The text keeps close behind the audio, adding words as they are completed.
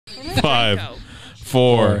5,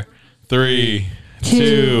 4, 3,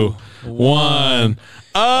 2, 1.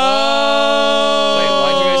 Oh! Wait,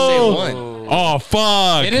 why'd you guys say 1? Oh,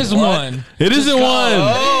 fuck. It is 1. It isn't 1.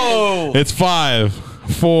 Oh! It's 5,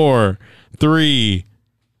 4, 3.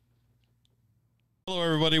 Hello,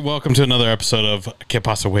 everybody. Welcome to another episode of Que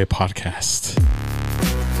Pasa Way Podcast.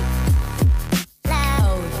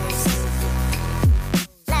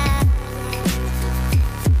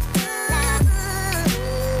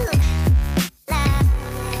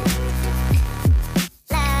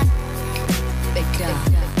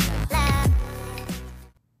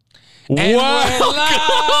 And Wow. we're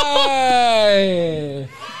live.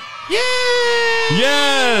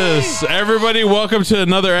 Yes, everybody, welcome to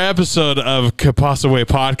another episode of Que Pasa Way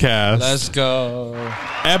Podcast. Let's go.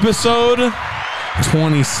 Episode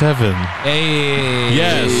 27. Hey.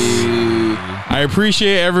 Yes. I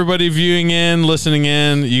appreciate everybody viewing in, listening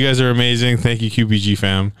in. You guys are amazing. Thank you, QPG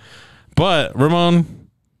fam. But, Ramon,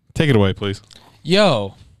 take it away, please.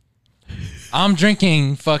 Yo, I'm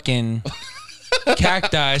drinking fucking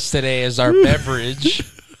cacti today as our beverage.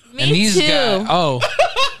 Me and these too. guys,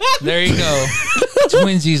 there you go.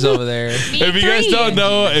 Twinsies over there. If you guys don't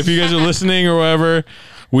know, if you guys are listening or whatever,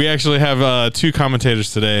 we actually have two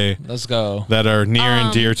commentators today Let's go. that are near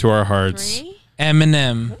and dear to our hearts. 3?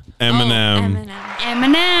 Eminem. Eminem.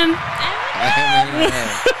 Eminem.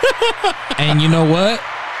 And you know what?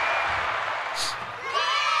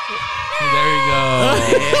 There you go.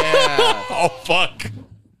 Yeah. Oh, fuck.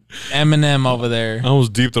 Eminem over there. I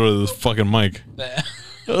almost deep throated this fucking mic.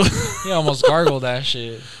 He almost gargled that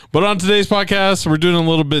shit. But on today's podcast, we're doing a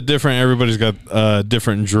little bit different. Everybody's got a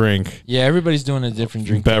different drink. Yeah, everybody's doing a different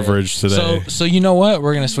drink Beverage today. So you know what?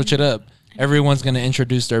 We're gonna switch it up. Everyone's gonna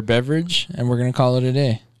introduce their beverage, and we're gonna call it a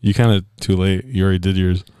day. You kind of too late. You already did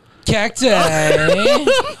yours. Cacti.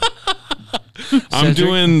 I'm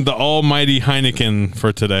doing the almighty Heineken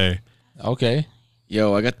for today. Okay.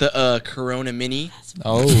 Yo, I got the Corona Mini.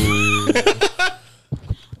 Oh.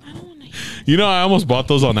 You know, I almost bought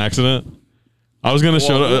those on accident. I was gonna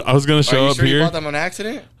show. I was gonna show Are you up sure here. you bought them on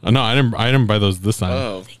accident? No, I didn't. I didn't buy those this time.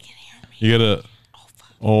 Oh. You gotta.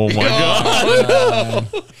 Oh my god.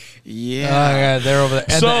 Yeah. Oh yeah, they're over there.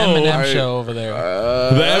 At So- the Eminem Alright. show over there.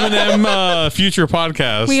 The Eminem Future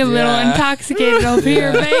Podcast. We a little Yeah. intoxicated over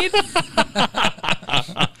here, babe.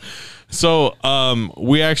 So,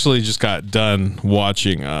 we actually just got done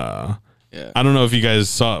watching. Yeah. I don't know if you guys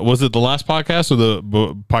saw. Was it the last podcast or the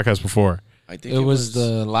podcast before? I think It was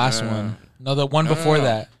the last one. No, the one before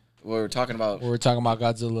that. We were talking about. We were talking about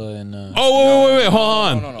Godzilla and. Oh, wait, hold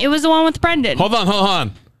on. No. It was the one with Brendan. Hold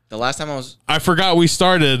on. The last time I was. I forgot we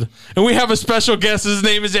started, and we have a special guest. His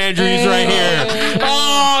name is Andrew. He's right here.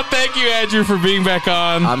 Oh, thank you, Andrew, for being back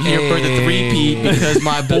on. I'm here for the three-peat because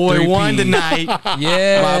my boy won tonight.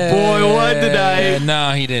 Yeah. My boy won tonight.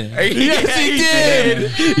 No, he didn't. Yes, he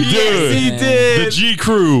did. Dude, Yes, he did. the G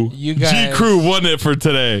Crew. You guys- G Crew won it for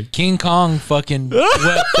today. King Kong fucking whipped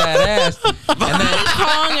that ass, and then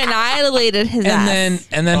Kong annihilated his ass.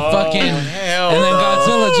 and then fucking, hell and then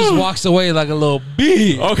Godzilla just walks away like a little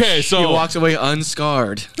bitch. Okay, He so walks away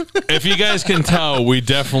unscarred. if you guys can tell, we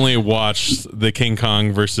definitely watched the King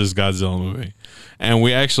Kong versus Godzilla movie, and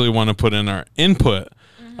we actually want to put in our input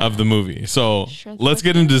of the movie. So Sure, let's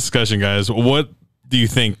get into discussion, guys. What do you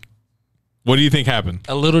think? What do you think happened?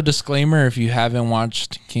 A little disclaimer: if you haven't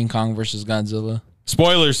watched King Kong versus Godzilla,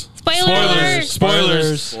 Spoilers.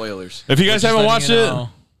 Spoilers. Spoilers. If you guys Just haven't letting watched you it, know.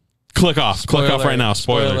 click off. Click off right now.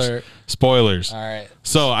 Spoilers. Spoiler. Spoilers. All right.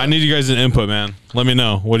 So I need you guys' input, man. Let me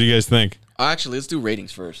know. What do you guys think? Actually, let's do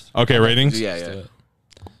ratings first. Okay, ratings. Yeah. do it.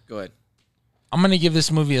 Go ahead. I'm gonna give this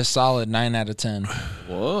movie a solid 9 out of 10. Whoa.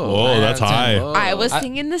 Oh, that's out of 10. high. Whoa. I was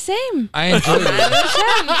thinking the same. I enjoyed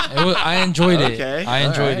it. I enjoyed it. Okay, I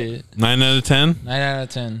enjoyed alright. it. 9 out of 10. 9 out of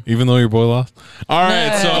 10. Even though your boy lost. All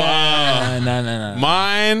right, so No.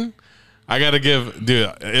 mine, I gotta give, dude.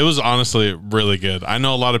 It was honestly really good. I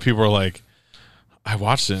know a lot of people are like, I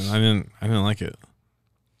watched it and I didn't like it.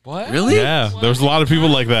 What? Really? Yeah, there was a lot of people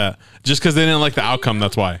like that just because they didn't like the outcome.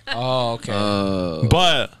 That's why. Oh, okay.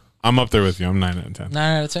 But I'm up there with you. I'm 9 out of 10.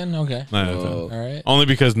 9 out of 10. Okay. 9 out of 10. Whoa. All right. Only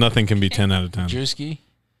because nothing can be 10 out of 10. Drewski.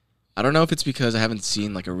 I don't know if it's because I haven't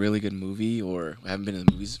seen like a really good movie or I haven't been in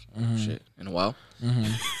the movies in a while.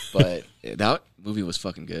 But that movie was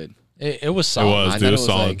fucking good. It was solid. It was. I dude, thought it it's was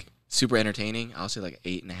solid. like super entertaining. I'll say like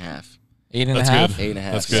 8.5. 8.5. That's good.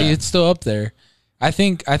 8.5. That's good. See, it's still up there. I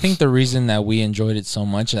think the reason that we enjoyed it so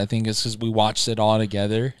much, I think, is because we watched it all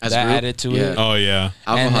together. As a that group? added to Yeah. it. Oh yeah.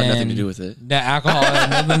 Alcohol And had nothing then- to do with it. The alcohol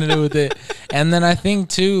had nothing to do with it. And then I think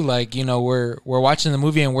too, like, you know, we're watching the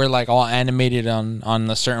movie and we're like all animated on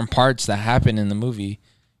the certain parts that happen in the movie.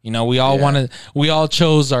 You know, we all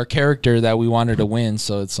chose our character that we wanted to win.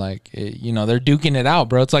 So it's like, they're duking it out,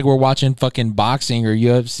 bro. It's like we're watching fucking boxing or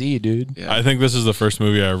UFC, dude. Yeah. I think this is the first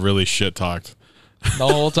movie I really shit talked. The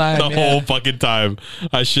whole time. The whole fucking time.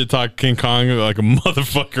 I shit talked King Kong like a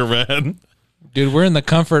motherfucker, man. Dude, we're in the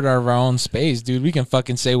comfort of our own space, dude. We can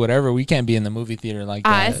fucking say whatever. We can't be in the movie theater like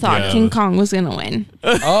that. I thought Yeah. King Kong was gonna win.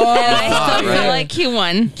 Oh, And I still felt like he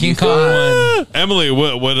won. King Kong won. Emily,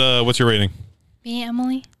 what's your rating? Me,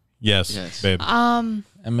 Emily. Yes, babe.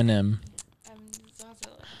 Eminem.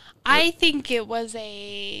 I think it was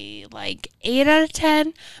a 8 out of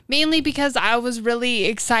 10, mainly because I was really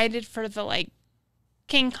excited for the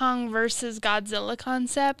King Kong versus Godzilla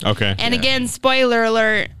concept. Okay. And again, spoiler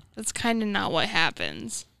alert, that's kind of not what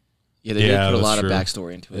happens. Yeah, they did put a that's lot true. of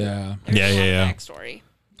backstory into it. Yeah. There's a lot of Yeah. Backstory.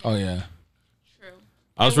 Oh, yeah. True.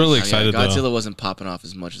 I was really Yeah, excited Godzilla though. wasn't popping off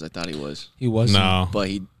as much as I thought he was, He wasn't. No. but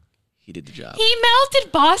he did the job. He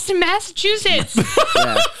melted Boston, Massachusetts.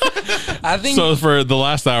 Yeah. I think So for the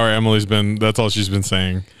last hour, that's all she's been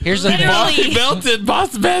saying. here's the thing. Literally. Melted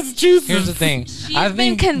Boston, Massachusetts. Here's the thing. She's I been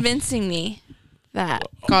think convincing me that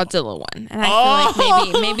Godzilla won, and I feel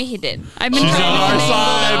like maybe he did. I've been She's trying on to our make the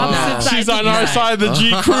side. opposite She's side on to our you. side, the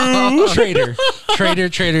G crew. traitor.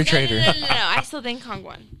 No, I still think Kong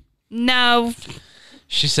won. No.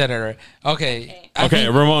 She said it right. Okay. Okay,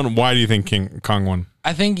 Ramon, why do you think King Kong won?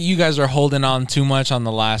 I think you guys are holding on too much on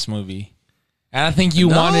the last movie. And I think you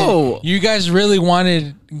guys really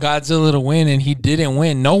wanted Godzilla to win, and he didn't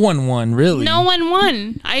win. No one won, really. No one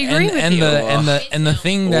won. I agree with you. And the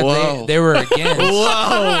thing that Whoa. they were against.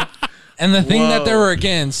 Whoa. And the thing that they were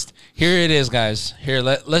against, here it is, guys. Here,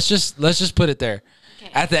 let's just put it there.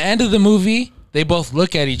 Okay. At the end of the movie, they both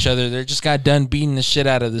look at each other. They just got done beating the shit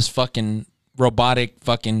out of this fucking robotic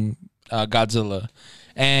fucking Godzilla.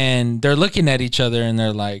 And they're looking at each other and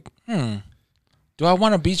they're like, do I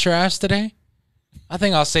want to beat your ass today? I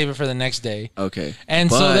think I'll save it for the next day. Okay. And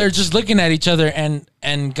so they're just looking at each other, and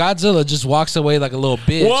Godzilla just walks away like a little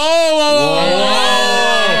bitch.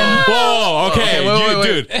 Whoa. Okay, wait.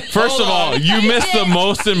 dude. First of all, you missed the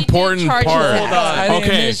most important charge his part. ass. I didn't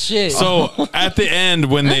Okay, miss shit. so at the end,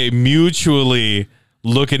 when they mutually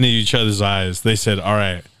look into each other's eyes, they said, "All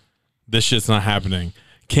right, this shit's not happening."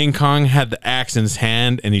 King Kong had the axe in his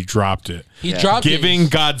hand and he dropped it, He dropped giving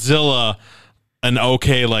it. Godzilla an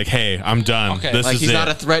okay, like, "Hey, I'm done. Okay. This Like is he's it." not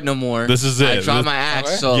a threat no more. This is I it. dropped This- my axe,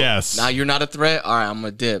 Okay. so Yes. now you're not a threat. All right, I'm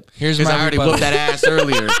gonna dip. Here's because my I already rebuttal. whooped that ass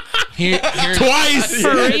earlier. Here's Twice,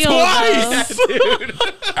 For real, twice.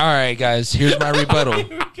 all right, guys. Here's my rebuttal.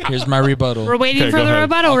 We're waiting Okay, for go the ahead.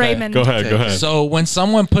 rebuttal, Okay. Raymond. Go ahead. So when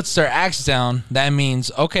someone puts their axe down, that means,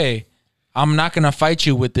 okay, I'm not gonna fight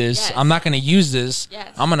you with this. Yes. I'm not gonna use this. Yes.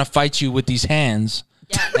 I'm gonna fight you with these hands.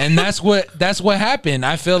 Yes. And that's what happened.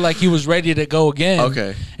 I feel like he was ready to go again.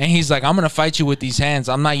 Okay. And he's like, I'm gonna fight you with these hands.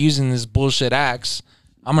 I'm not using this bullshit axe.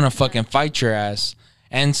 I'm gonna fucking fight your ass.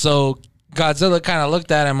 And so Godzilla kind of looked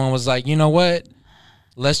at him and was like, you know what?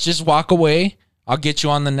 Let's just walk away. I'll get you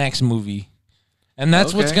on the next movie. And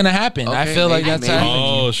that's what's Okay. gonna happen. I Okay, feel like maybe, that's maybe. happening.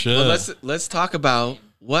 Oh shit! Well, let's talk about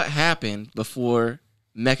what happened before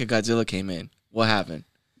Mecha Godzilla came in. What happened?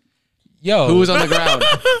 Yo, Who was on the ground?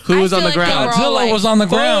 Who was on the feel like ground? they were all Godzilla like, was on the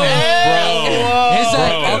ground. bro. It's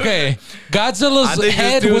like, Bro. okay, I Godzilla's think this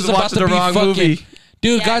head dude was was about watching to the be wrong fucking. movie.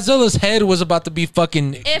 Dude, Yeah. Godzilla's head was about to be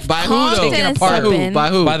fucking If By who, Kong though? didn't Taken step apart. Who? in- By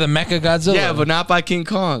who? by the Mecha Godzilla. Yeah, but not by King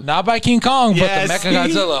Kong. not by King Kong, Yeah, but the Mecha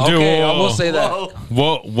see? Godzilla. Dude, Okay, I whoa. will say that.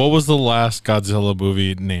 What was the last Godzilla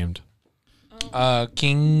movie named?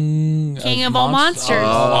 King King of all monsters.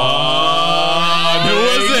 Who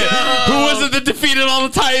was it? Who was it that defeated all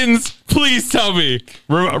the Titans? Please tell me.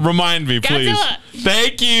 Remind me, please. Godzilla.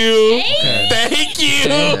 Thank you. Thank you.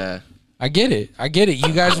 Yeah. I get it.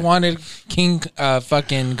 You guys wanted King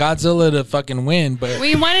fucking Godzilla to fucking win, but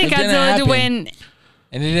We wanted it didn't Godzilla to happen. win.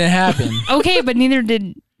 And it didn't happen. Okay, but neither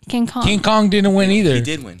did King Kong. King Kong didn't win either. He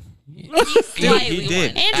did win. Slightly He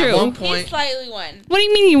did. won. Andrew. At one He point. slightly won. What do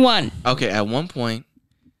you mean you won? Okay, at one point,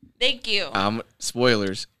 Thank you.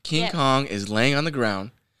 spoilers. King Yeah. Kong is laying on the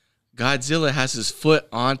ground. Godzilla has his foot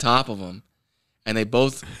on top of him, and they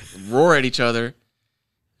both roar at each other.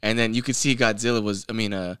 And then you could see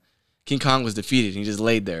King Kong was defeated. And he just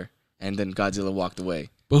laid there, and then Godzilla walked away.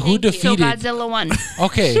 But who Thank you. So defeated? Godzilla won.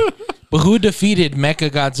 Okay, but who defeated Mecha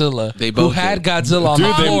Godzilla? They who both had did. Godzilla on Dude,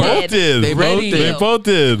 the they floor? both did. They both did. They both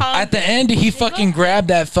did. At the end, he fucking grabbed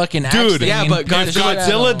that fucking axe Dude, thing yeah, and but beat the If shit out of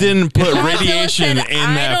Godzilla him. didn't put Godzilla radiation said, in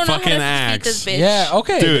 "I that don't know how fucking to defeat axe, this bitch." Yeah,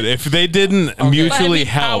 okay. dude, if they didn't mutually Let me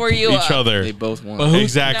help power you each up. other, They both won. But who-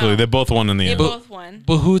 exactly, No. they both won in the They end. both won.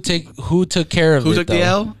 But who took care of Who it? took the though?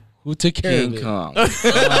 L? Who took care of King it? Kong.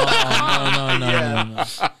 No.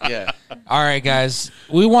 Yeah. All right, guys.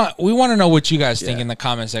 We want to know what you guys think Yeah. in the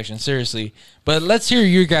comment section, seriously. But let's hear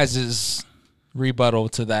your guys' rebuttal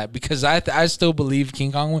to that, because I still believe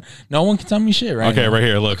King Kong won. No one can tell me shit, right? Okay, now. right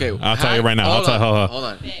here. Look, Okay. I'll tell you right now. Hold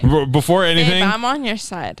on. Before Babe, anything, I'm on your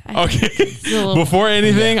side. I think okay. it's a little- Before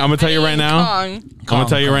anything, I'm gonna tell you right now. Kong. I'm gonna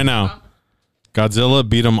tell you right now. Godzilla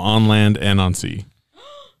beat him on land and on sea.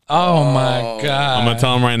 Oh my god! I'm gonna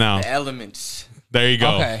tell him right now. The elements. There you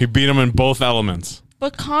go. Okay. He beat him in both elements,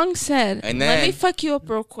 But Kong said, And "Let me then- fuck you up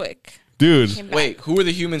real quick." dude. Came back. Wait, who are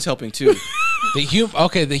the humans helping too?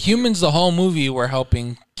 The humans the whole movie were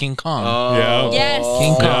helping King Kong. Yeah. Yes.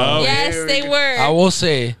 King Kong. Yes, they were. I will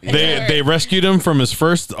say, They rescued him from his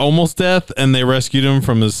first almost death, and they rescued him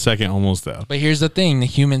from his second almost death. but here's the thing: the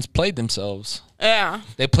humans played themselves. Yeah.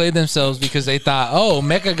 They played themselves because they thought, "Oh,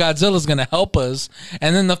 Mecha Godzilla's gonna help us,"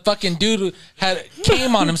 and then the fucking dude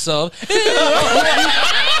came on himself.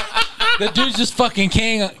 The dude just fucking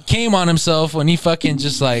came on himself when he fucking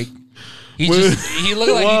just like he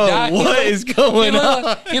looked like he died. What is going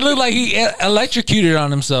on? He looked like he electrocuted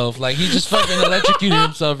on himself. Like he just fucking electrocuted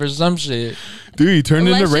himself or some shit. Dude, he turned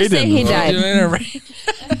Let's into just say Raiden. he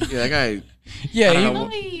died. Yeah, that guy. Yeah. I he- don't know.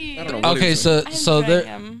 Really? I don't know what Okay, he was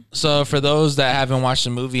doing. so for those that haven't watched the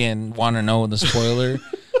movie and want to know the spoiler,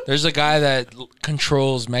 there's a guy that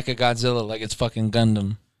controls Mecha Godzilla like it's fucking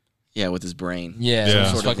Gundam. Yeah, with his brain. Yeah, Yeah.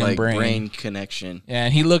 his Sort of fucking like brain. brain connection. Yeah,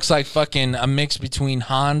 and he looks like fucking a mix between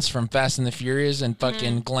Hans from Fast and the Furious and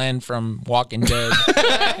fucking Glenn from Walking Dead.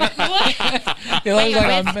 He looks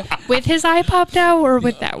like With his eye popped out or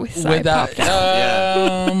without his eye without popped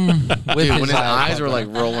out? with Dude, when his eyes popped were out. like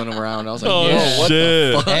rolling around, I was like, Oh Yeah, what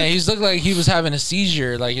shit! the fuck? Yeah, he looked like he was having a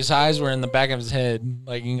seizure. Like his eyes were in the back of his head.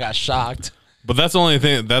 Like he got shocked. But that's the only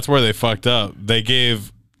thing. That's where they fucked up. They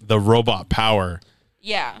gave the robot power.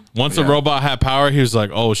 Yeah. Once the robot had power, he was like,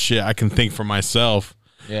 "Oh shit, I can think for myself."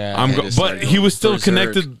 Yeah, just But started he was still berserk.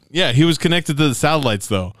 connected. Yeah, he was connected to the satellites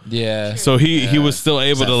though. yeah. So he was still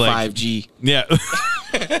able That to like 5G. yeah.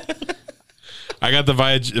 I got the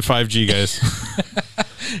 5G guys.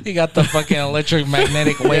 He got the fucking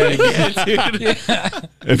electromagnetic wave.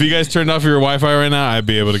 If you guys turned off your Wi-Fi right now, I'd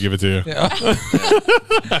be able to give it to you.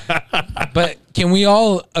 But can we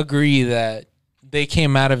all agree that they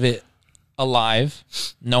came out of it alive?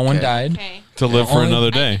 No one Okay. died. Okay. To live for Only-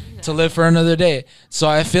 another day. To live for another day. So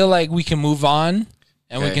I feel like we can move on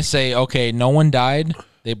and we Okay. can say, okay, no one died.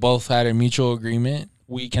 They both had a mutual agreement.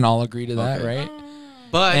 We can all agree to that, Okay. right?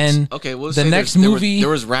 But And okay, we'll the say next there movie-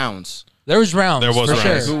 was rounds. There was rounds. There was for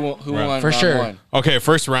rounds. sure. Who won For round sure. one? Okay,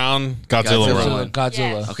 first round, Godzilla Godzilla won. won.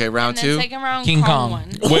 Godzilla. Yes. Okay, round And then two. second round, King Kong. won.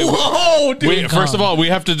 Wait, Oh, dude. wait. First of Kong. all, we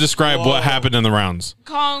have to describe what happened in the rounds.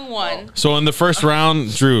 Kong won. So in the first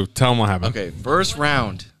round, Drew, tell them what happened. Okay, first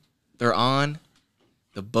round. They're on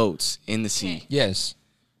the boats in the sea. Yes.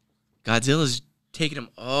 Godzilla's taking him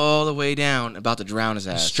all the way down, about to drown his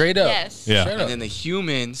ass. Straight up. Yes. Yeah. Straight And up. then the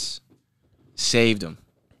humans saved him.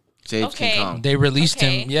 Saved Okay. King Kong. They released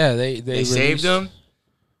Okay. him. Yeah, they Saved released- him.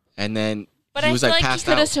 And then But he I was feel like like he passed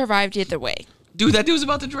could have out. survived either way. Dude, that dude was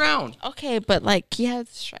about to drown. Okay, but like he had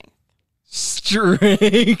strength.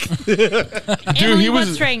 Strength. Dude, he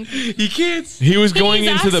was strength. he can't. he was going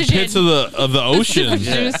needs into the pits of oxygen. the ocean.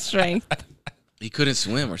 Yeah. strength. He couldn't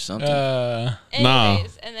swim or something. Nah.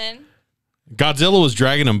 Anyways, and then Godzilla was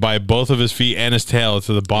dragging him by both of his feet and his tail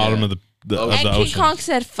to the bottom Yeah. of the Oh. of and the King ocean. Kong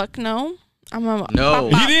said, "Fuck no." I'm a No.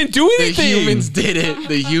 He didn't do the anything. humans did it.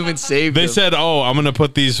 The humans saved They him. said, "Oh, I'm gonna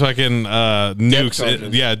put these fucking nukes,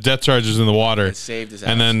 charges. death charges in the water, It saved his ass.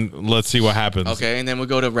 and then let's see what happens." Okay, and then we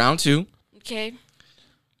go to round two. Okay.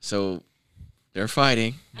 So they're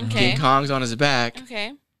fighting. Okay. King Kong's on his back.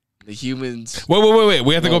 Okay. The humans. Wait.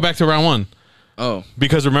 We have to Oh. go back to round one Oh,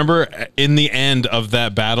 because remember, in the end of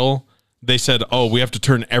that battle, they said, "Oh, we have to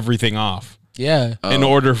turn everything off." Yeah. In Oh.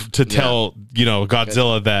 order to tell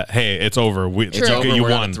Godzilla that hey, it's over. it's over. You We're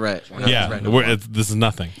not won. a threat. We're not a Yeah, threat no more. this is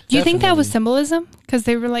nothing. Do you think that was symbolism? Because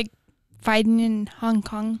they were like fighting in Hong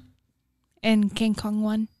Kong and King Kong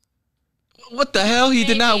won. What the hell? He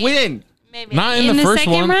did not Maybe. win. Maybe. Not in, In the the first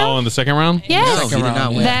second one. round? Oh, in the second round? Yes. No, he did round,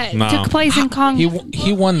 not yeah. win. That No. took place in Kong.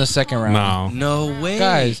 He won the second round. No. No way,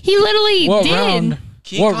 Guys, He literally what did. round?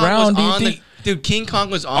 King What Kong round do was you on think? Dude, King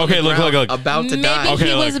Kong was on Okay, the look, ground, look. about to Maybe die. Okay,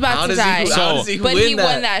 he look. was about How to does die. he? How does he but win he that?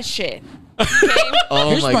 won that shit. Okay?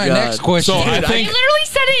 Oh Here's my God. next question. So I Dude, think He literally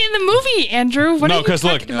said it in the movie, Andrew. What no, are you because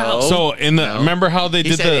look. talking about? No. So in the No. remember how they He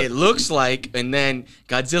did said it the? looks like, and then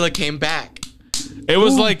Godzilla came back. It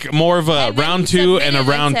was like more of a And then round he two and a submitted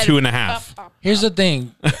round said, two and a half. "Bop, bop, Here's the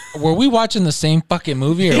thing. Were we watching the same fucking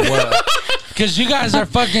movie or what? Because you guys are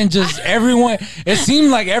fucking just everyone. It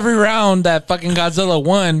seemed like every round that fucking Godzilla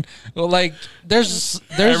won. Like there's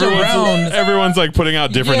a round. Everyone's like putting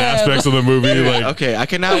out different Yeah. aspects of the movie. Like, Okay, I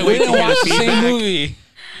cannot We wait to didn't hear watch the the same feedback. movie.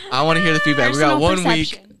 I want to hear the feedback. We got Personal 1 week.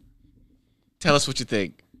 perception. Tell us what you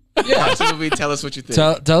think. Yeah. Watch the movie. Tell us what you think.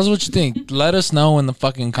 Tell us what you think. Let us know in the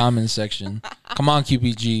fucking comments section. Come on,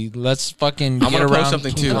 QPG. Let's fucking I'm get gonna around. post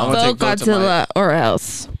something King too. Kong. I'm gonna Vote take votes on my- Godzilla or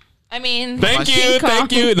else. I mean, thank you, King Kong.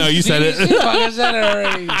 thank you. No, you said You it. fucking said it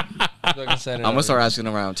already. Fucking said it I'm gonna start already. asking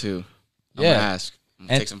around too. I'm Yeah. gonna ask. I'm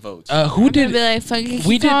gonna And- take some votes. Who I'm gonna did? be like fucking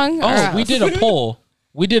We King did. Kong or Oh, we else. did a poll.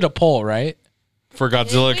 We did a poll, right? For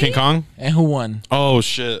Godzilla King Kong. And who won? Oh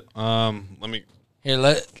shit. Let me. Here,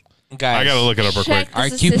 guys. I gotta look it up real quick. Check. Our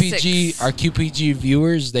The QPG, statistics. our QPG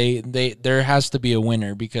viewers, there has to be a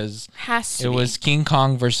winner because Has to it be. was King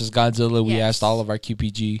Kong versus Godzilla. We Yes. asked all of our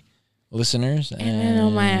QPG listeners, And then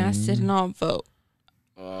on my ass did not vote.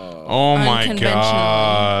 Oh my Unconventional.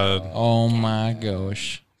 god. Oh my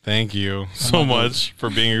gosh! Thank you so much for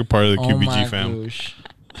being a part of the Oh my QBG fam. gosh!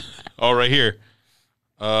 Oh, right here.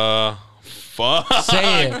 Fuck.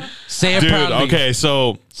 Say it. Say it Dude, proudly. okay,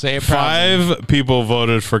 so Say it proudly. 5 people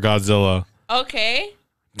voted for Godzilla. Okay.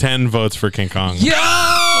 10 votes for King Kong. Yo!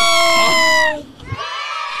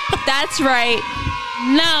 That's right.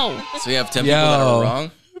 No. So you have 10 people that are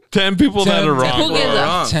wrong. 10 people that 10 are people wrong. Who People gives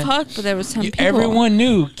are a wrong. fuck? But there was 10 people. Everyone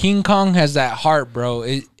knew King Kong has that heart, bro.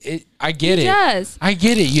 I get He it. does. I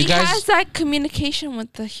get it. You He guys. has that communication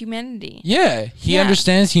with the humanity. Yeah, he Yeah.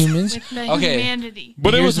 understands humans. With the Okay. humanity.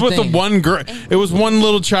 But it Here's was the with thing. the one girl. It was one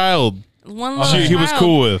little child. One Oh, little He was child.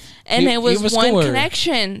 cool with. And He it was, was one cool with her.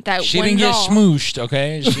 connection that She one didn't get doll. smooshed,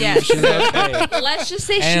 okay? Yes. She was okay. Let's just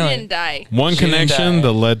say Anyway. she didn't die. One She didn't connection die.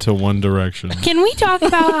 that led to one direction. Can we talk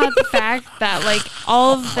about how the fact that like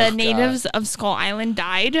all of the God. natives of Skull Island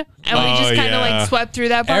died, and we Oh, just kind of yeah. like swept through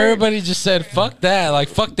that part? Everybody just said, fuck that. Like,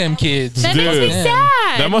 fuck them kids. That makes me Dude.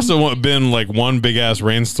 sad. That must have been like one big ass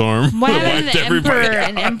rainstorm. What that happened wiped to the everybody emperor out.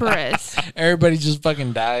 and empress? Everybody just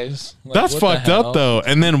fucking dies. Like, That's what the fucked up hell? though.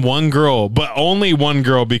 And then one girl, but only one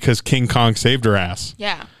girl because King Kong saved her ass.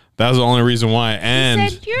 Yeah. That was the only reason why. He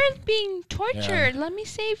And said, "You're being tortured. Let me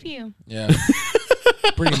save you." Yeah.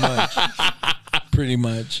 Pretty much. Pretty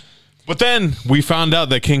much. but then we found out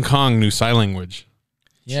that King Kong knew sign language.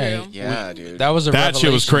 Yeah. True. Yeah, dude. That was a That revelation.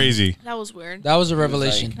 shit was crazy. That was weird. That was a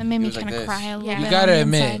revelation. That made It me was like kind of this. cry a little Yeah. bit. You gotta on the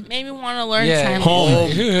admit. inside. Made me want to learn Yeah. sign Home.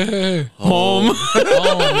 language. Home.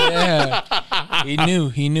 Oh, yeah.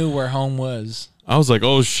 He knew where home was. I was like,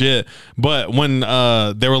 oh shit. But when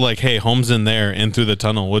they were like, hey, home's in there and through the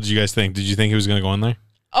tunnel, what did you guys think? Did you think he was going to go in there?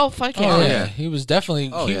 Oh, fuck yeah. Oh, yeah. yeah. He was definitely.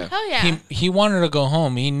 Oh, he, yeah. Hell yeah. He wanted to go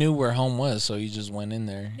home. He knew where home was, so he just went in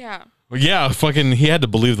there. Yeah. Well, yeah, fucking, he had to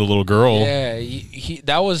believe the little girl. Yeah, he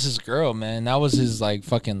that was his girl, man. That was his like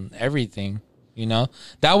fucking everything. You know,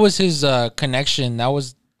 that was his connection. That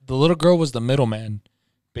was the little girl was the middleman,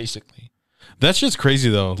 basically. That's just crazy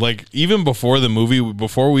though. Like even before the movie,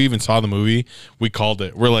 before we even saw the movie, we called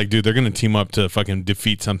it. We're like, dude, they're gonna team up to fucking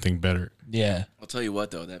defeat something better. Yeah, I'll tell you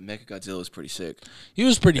what though, that Mechagodzilla was pretty sick. he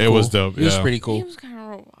was pretty. It cool. was dope, He was yeah. pretty He cool. was kind of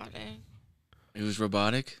robotic. It was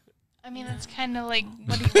robotic. I mean, that's kind of like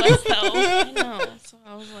what he was though. I know. So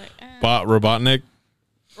I was like, Robotnik.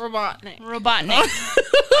 Robotnik. Robotnik.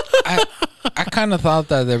 I kind of thought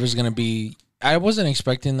that there was gonna be. I wasn't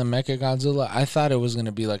expecting the Mecha Godzilla. I thought it was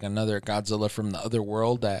gonna be like another Godzilla from the other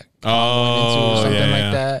world that Kong went into or Oh, something yeah, like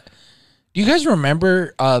yeah. that. Do you guys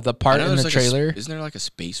remember the I part know in the there's trailer? Isn't there like a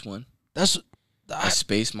space one? That's A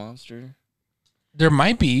space monster? there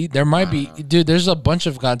might be, dude. There's a bunch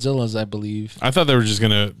of Godzillas, I believe. I thought they were just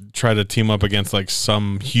gonna try to team up against like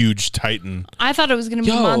some huge titan. I thought it was gonna be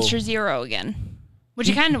Yo. Monster Zero again, which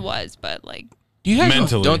it kind of was, but like Do you guys?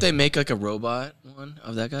 Mentally. Don't they make like a robot one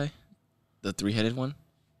of that guy? The 3-headed one?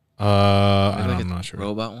 I'm Like a not sure.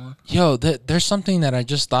 Robot one? Yo, there's something that I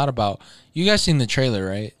just thought about. You guys seen the trailer,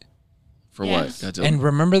 right? For Yes. what? Godzilla? And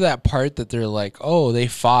remember that part that they're like, oh, they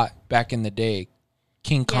fought back in the day,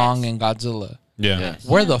 King Kong and Godzilla. Yeah. Yeah.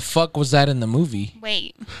 Where the fuck was that in the movie?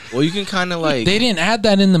 wait, Well, you can kind of like. They didn't add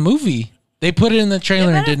that in the movie. They put it in the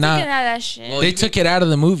trailer and did not. That shit. Well, They you took it out of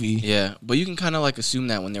the movie. Yeah, but you can kind of like assume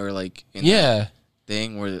that when they were like in Yeah, that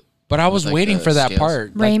thing where. but I was like waiting the for that scales.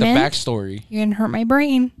 part, like the Raymond? backstory. you're gonna hurt my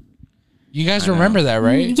brain. You guys I know. remember that,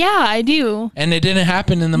 right? Yeah, I do. And it didn't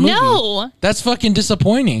happen in the movie. No, That's fucking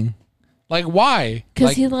disappointing. Like, why? Because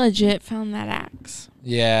Like, he legit found that axe.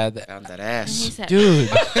 yeah, Found that And he ass. said, dude.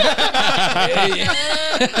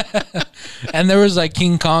 And there was like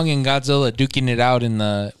King Kong and Godzilla duking it out in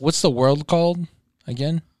the what's the world called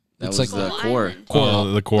again? That It's was like the core.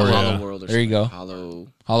 Oh, the core. The Yeah. Hollow World or There you something. go. Hollow.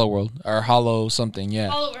 Hollow World or Hollow something. Yeah,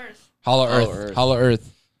 Hollow Earth. Hollow Hollow Earth. Earth. Hollow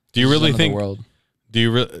Earth. Do you really Son of the think? world. Do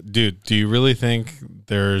you really think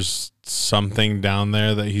there's something down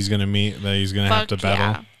there that he's gonna meet that he's gonna have to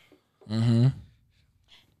battle? Yeah. Mm-hmm.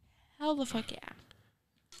 Hell the fuck yeah.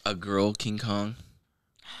 A girl King Kong.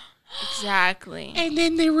 Exactly. And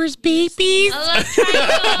then there was babies. I love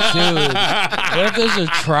triangles. Dude, what if there's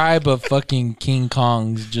a tribe of fucking King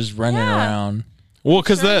Kongs just running Yeah. around? Well,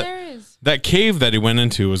 because Sure that there is. that cave that he went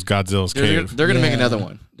into was Godzilla's cave. They're gonna make Yeah. another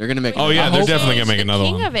one. They're gonna make. Oh, yeah, I they're hope- definitely gonna He's make the another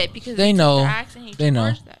king one. of it because They he took know. their axe and he They know.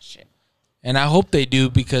 charged that shit. And I hope they do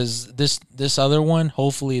because this other one,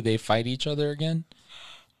 hopefully they fight each other again.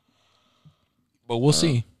 But we'll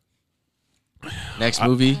see. Next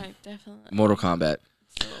movie, Yeah, definitely. Mortal Kombat.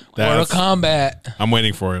 Mortal That's- Kombat. I'm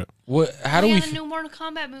waiting for it. What? How do we we? have a new Mortal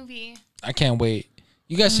Kombat movie? I can't wait.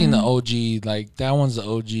 You guys seen the OG? Like that one's the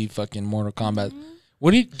OG fucking Mortal Kombat.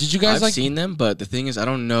 What did you guys I've like? seen them, but the thing is, I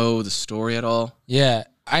don't know the story at all. Yeah,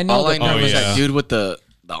 I know. All I know Oh, is yeah. that dude with the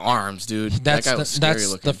arms, dude. That's that guy was scary that's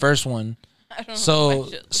looking. the first one. I don't know.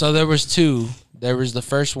 So there was two. There was the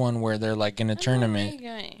first one where they're like in a tournament,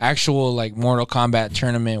 actual like Mortal Kombat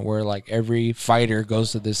tournament where like every fighter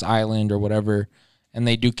goes to this island or whatever, and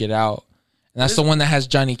they duke it out. And that's the one that has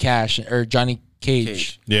Johnny Cash or Johnny Cage.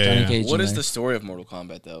 Cage. Yeah, Johnny yeah. Cage. What in is there. the story of Mortal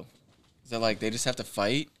Kombat though? Is that like they just have to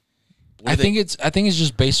fight? I think it's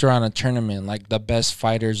just based around a tournament, like the best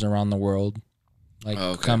fighters around the world, like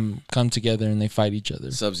Oh, okay. come together and they fight each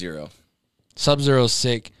other. Sub-Zero. Sub-Zero's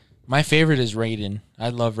sick. My favorite is Raiden. I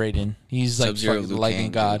love Raiden. He's like Sub-Zero, fucking Liu lightning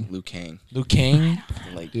Kang, god. dude. Liu Kang. Liu Kang,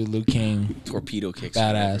 Like dude. Liu Kang. torpedo kicks.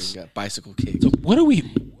 Badass. Whatever. He got bicycle kicks.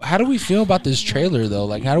 How do we feel about this trailer though?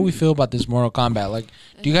 Like, how do we feel about this Mortal Kombat? Like,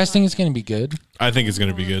 do you guys think it's gonna be good? I think it's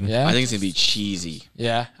gonna be good. Yeah, I think it's gonna be cheesy.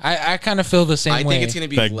 yeah. I kind of feel the same I way. think it's gonna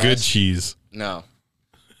be That less, good cheese. No,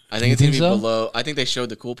 I You think it's gonna think be so? below. I think they showed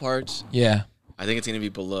the cool parts. Yeah, I think it's gonna be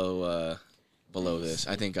below this.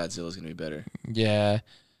 I think Godzilla's gonna be better. yeah.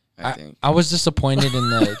 I think. I was disappointed in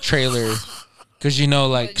the trailer because You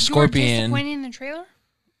were Scorpion. disappointed in the trailer?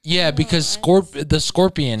 Yeah, because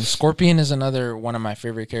Scorpion is another one of my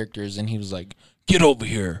favorite characters, and he was like, "Get over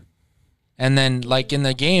here," and then like in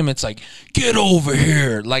the game, it's like, "Get over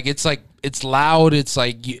here!" Like it's loud, it's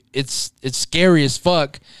like it's scary as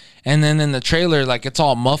fuck, and then in the trailer, like it's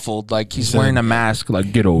all muffled, like he's wearing a mask,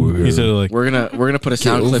 like "Get over here," He said like, We're gonna put a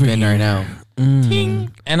sound clip in right now.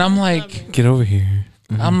 and I'm like, "Get over here."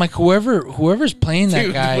 whoever's playing that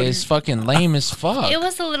Dude, guy what is fucking lame as fuck. It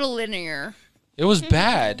was a little linear. It was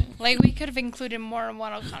bad. Like we could have included more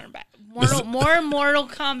Mortal Kombat, more Mortal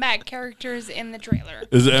Kombat characters in the trailer.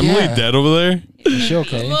 Is Emily Yeah. dead over there? Is she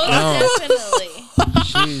okay? Most definitely.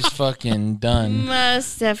 She's fucking done.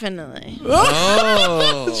 Most definitely.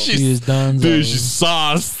 Oh, She is done. Dude, she's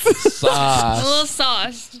sauced. A Sauce. little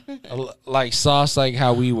sauce. Like sauce, like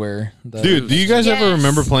how we were. Dude, do you guys ever Yes.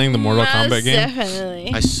 remember playing the Mortal Kombat Most game?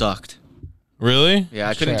 definitely. I sucked. Really? Yeah,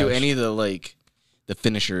 I couldn't do Trash. any of the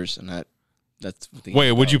finishers and that. That's the thing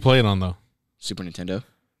Wait, what'd about you play it on though? Super Nintendo.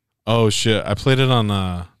 Oh shit, I played it on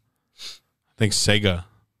I think Sega.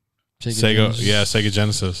 Sega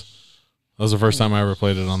Genesis. That was the first time I ever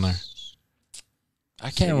played it on there. I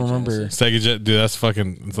can't Sega remember. Genesis. Dude, that's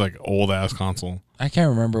fucking. It's like old ass console. I can't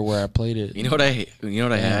remember where I played it. You know what I Yeah.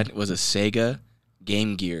 had was a Sega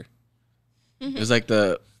Game Gear. It was like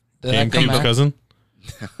the Did that come GameCube's out? cousin.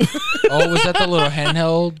 Oh, was that the little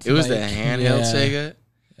handheld? it was the Like, handheld yeah, Sega.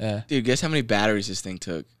 Yeah, Dude, guess how many batteries this thing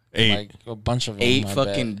took? 8. like a bunch of them. 8 I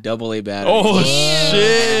fucking bet. AA batteries. Oh It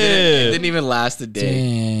shit! didn't even last a day.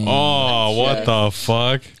 Dang. Oh, what Yeah. the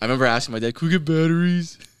fuck? I remember asking my dad, "Could we get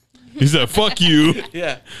batteries?" He said, "Fuck you."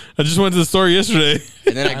 Yeah. I just went to the store yesterday.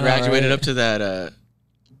 And then I All graduated right. up to that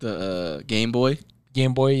the Game Boy.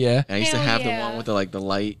 Game Boy, yeah. And I used to Hell have yeah. the one with the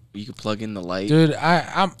light. You could plug in the light. Dude,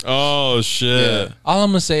 I'm Oh shit! Yeah. all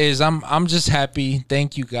I'm gonna say is I'm just happy.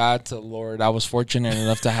 Thank you, God, to the Lord. I was fortunate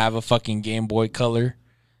enough to have a fucking Game Boy Color.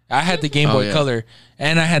 I had the Game Oh, Boy yeah. Color,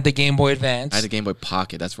 and I had the Game Boy Advance. I had a Game Boy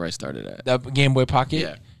Pocket. That's where I started at. the Game Boy Pocket.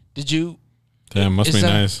 Yeah. Did you? Damn, must Is be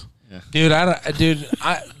that- nice. Dude,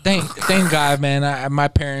 thank God, man. My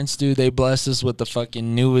parents, dude, they blessed us with the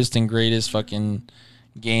fucking newest and greatest fucking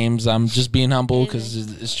games. I'm just being humble because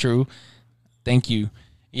it's true. Thank you.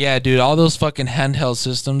 Yeah, dude, all those fucking handheld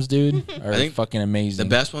systems, dude, are I think fucking amazing. The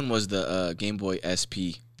best one was the Game Boy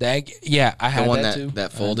SP. Yeah, I had The one that that, too. that I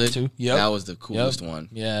had folded. too. Yep. That was the coolest one.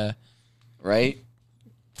 Yeah. Right?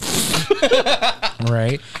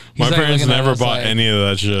 Right. My He's like parents looking at never us bought like- any of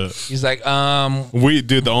that shit. He's like, We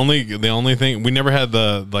dude, the only thing we never had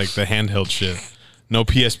the handheld shit. No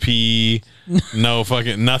PSP, no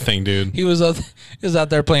fucking nothing, dude. he was out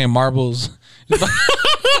there playing marbles.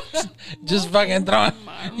 Just fucking throwing,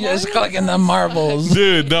 just collecting the marbles.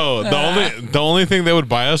 Dude, no. The only thing they would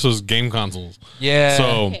buy us was game consoles. Yeah.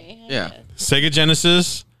 So Yeah. Sega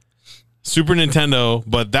Genesis, Super Nintendo,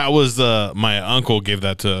 but that was my uncle gave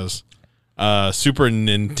that to us. Super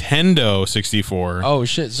Nintendo 64. Oh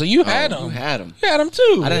shit! So you had You them. had them. You had them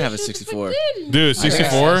too. I didn't have a 64. Dude,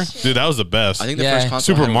 64? Dude, that was the best. I think the Yeah. first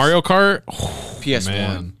console Super I had was Mario Kart? PS1.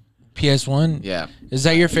 Man. PS1. Yeah. Is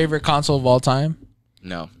that your favorite console of all time?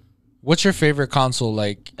 No. What's your favorite console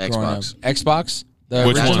like growing up? Xbox. Xbox. The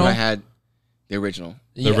Which That's original. when I had the original.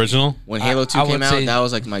 The Yeah. original? When Halo 2 I came would out, say- that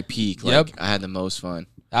was like my peak. Like Yep. I had the most fun.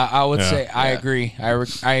 I would Yeah. say I Yeah. agree.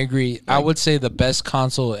 I agree. I would say the best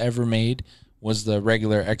console ever made was the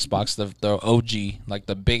regular Xbox, the OG, like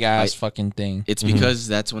the big ass fucking thing. It's because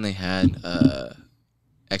that's when they had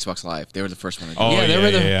Xbox Live. They were the first one to do Oh, Yeah, it. they were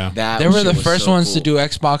the- That They were shit the was first so ones to cool. do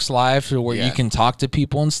Xbox Live to where you Yeah. can talk to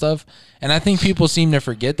people and stuff. And I think people seem to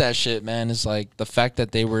forget that shit, man. It's like the fact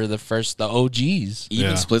that they were the OGs.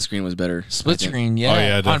 Even Yeah. split screen was better. Split I think. screen, yeah. Oh,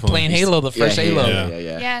 yeah, On definitely. playing Halo, the first yeah, Halo. Yeah, yeah,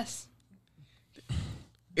 yeah. Yes.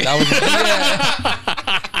 That was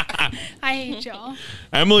yeah. I hate y'all.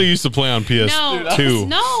 Emily used to play on PS2.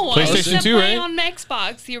 No. I PlayStation used to 2, play right? on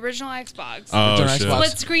Xbox, the original Xbox. Oh, Original shit. Xbox.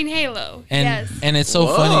 Split screen Halo. And yes. and it's so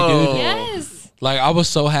Whoa. funny, dude. Yes. Like I was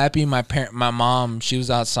so happy. My mom, she was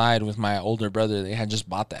outside with my older brother. They had just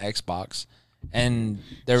bought the Xbox, and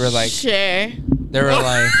they were like, Sure.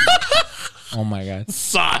 oh my god,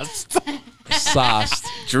 Sauced. sauced.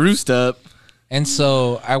 Juiced up. And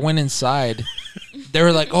so I went inside. They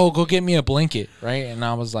were like, "Oh, go get me a blanket, right?" And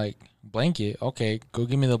I was like, "Blanket? Okay, go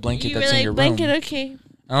get me the blanket You that's were in like, your blanket, room." okay.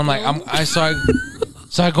 And I'm like, so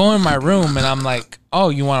I go in my room and I'm like, "Oh,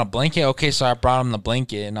 you want a blanket? Okay." So I brought him the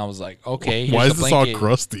blanket and I was like, "Okay, here's Why is the this all blanket."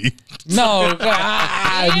 crusty? No, no.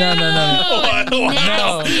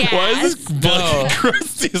 Nasty Why is ass. this bucket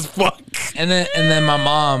crusty as fuck? And then my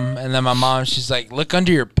mom, she's like, "Look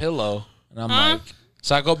under your pillow." And I'm like,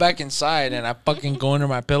 so I go back inside and I fucking go under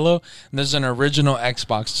my pillow and there's an original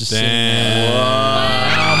Xbox just sitting there.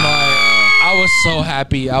 And I'm like, I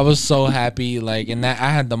was so happy. Like, and that I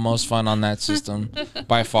had the most fun on that system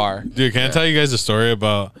by far. Dude, can I tell you guys a story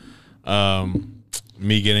about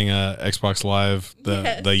me getting a Xbox Live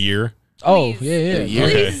the year? Oh yeah. year.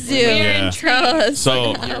 Okay. Please do. Yeah. Tell us.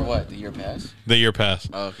 So The year what? The year pass? the year passed.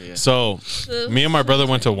 Oh, okay, yeah. So me and my brother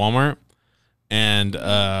went to Walmart and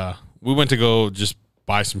we went to go just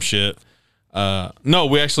buy some shit. No,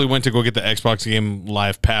 we actually went to go get the Xbox game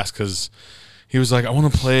Live Pass because he was like, I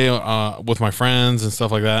want to play with my friends and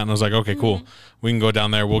stuff like that. And I was like, okay, cool. We can go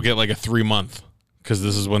down there. We'll get like a 3-month because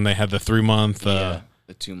this is when they had the 3-month, The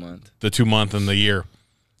 2-month. the 2-month and the year.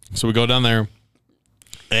 So we go down there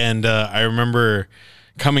and I remember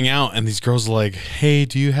coming out and these girls are like, hey,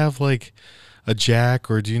 do you have like a jack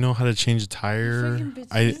or do you know how to change a tire?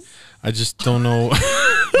 I just don't know.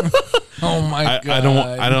 Oh my god.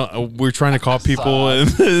 I don't. We're trying to call people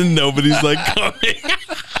and nobody's like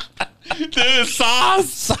coming. Dude,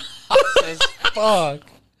 sauce. Fuck.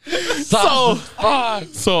 So, Fuck.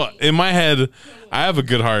 so in my head, I have a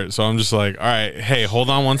good heart. So I'm just like, all right, hey, hold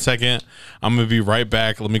on 1 second. I'm gonna be right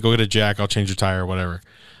back. Let me go get a jack. I'll change your tire or whatever.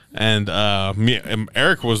 And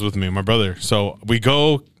Eric was with me, my brother. So we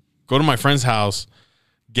go to my friend's house.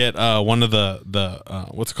 Get one of the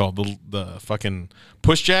what's it called, the fucking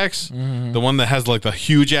push jacks, the one that has like the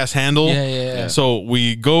huge ass handle. Yeah. So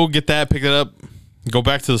we go get that, pick it up, go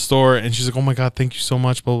back to the store, and she's like, "Oh my god, thank you so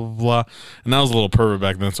much," blah blah blah. And I was a little pervert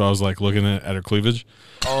back then, so I was like looking at her cleavage,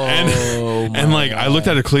 and like I looked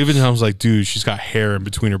at her cleavage and I was like, "Dude, she's got hair in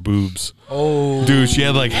between her boobs." Oh, Dude, she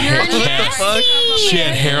had like hair. She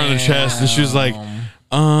had hair on her chest, and she was like,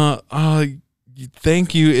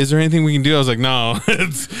 thank you. Is there anything we can do? I was like, no,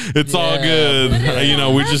 it's all good. You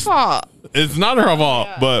know, we just, it's not her fault.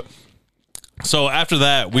 But so after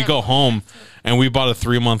that, we go home and we bought a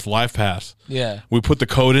 3-month Live Pass. Yeah. We put the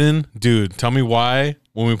code in. Dude, tell me why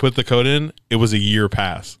when we put the code in, it was a year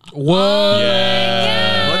pass. What?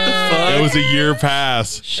 Yeah. What the fuck? It was a year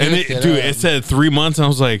pass. And Shut it dude, up. it said 3 months. And I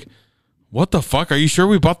was like, what the fuck? Are you sure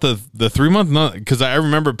we bought the 3-month? No, because I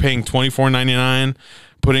remember paying $24.99,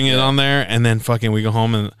 putting it on there, and then fucking we go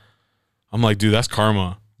home and I'm like, dude, that's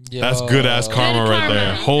karma. That's good ass karma right karma.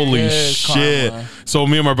 there. Holy Good shit. karma. So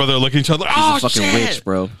me and my brother look at each other like, She's oh a fucking shit. witch,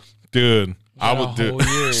 bro. Dude, I got a would do.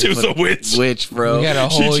 whole year. She was a witch. Witch, bro. We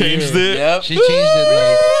got a She whole changed year. it. Yep. She changed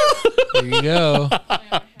it. Like, there you go.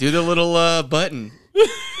 Do the little button.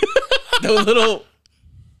 The little.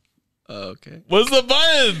 Oh, okay. What's the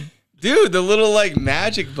button? Dude, the little like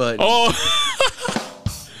magic button. Oh,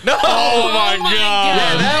 no! oh my god.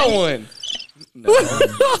 Yeah, that one. No.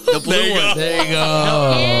 The blue one. There you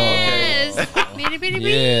go. Yes. Bitty, bitty, bitty.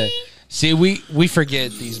 Yeah. See, we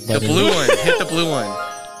forget these The buttons. blue one. Hit the blue one.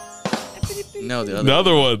 No, the other. The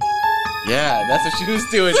other one. Yeah, that's what she was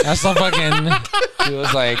doing. That's the fucking. It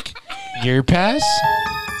was like year pass.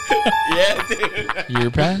 Yeah, dude.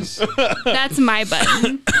 Year pass. That's my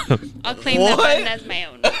button. I'll claim that What? button as my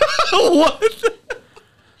own. What?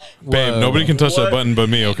 Babe, Whoa. nobody can touch that What? button but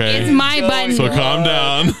me, okay? It's my button. So calm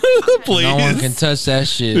down, please. No one can touch that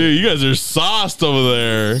shit. Dude, you guys are sauced over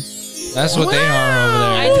there. That's what they are over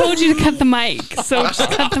I there. told you to cut the mic, so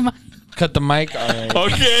just cut the mic. Cut the mic. All right.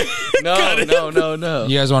 Okay. No.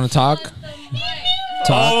 You guys want to talk?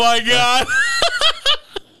 Talk. Oh my god.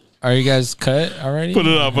 Are you guys cut already? Put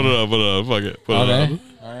it up. Fuck it. Put it Okay. up.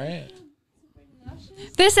 All right.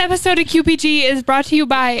 This episode of QPG is brought to you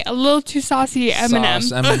by a little too saucy Eminem.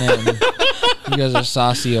 Sauce Eminem. You guys are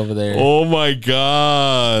saucy over there. Oh my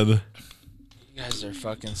god. You guys are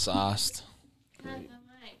fucking sauced.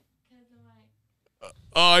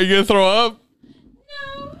 Oh, are you gonna throw up?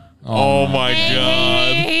 Oh my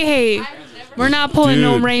god. Hey. We're not pulling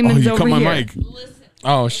no Raymonds you over cut my here. mic.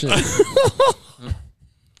 Oh shit.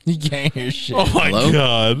 You can't hear shit. Oh my Hello?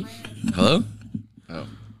 god. Hello?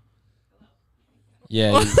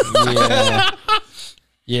 Yeah.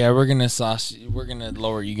 Yeah, we're gonna sauce. We're gonna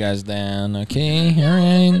lower you guys down. Okay. All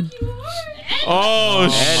right. Oh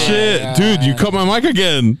Edit. shit, dude! You cut my mic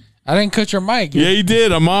again. I didn't cut your mic. Yeah, you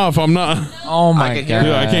did. I'm off. I'm not. Oh my can god. hear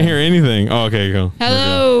Dude, I can't hear anything. Oh, okay, go.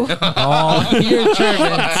 Hello. Oh, you're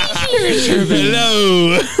tripping. You're tripping.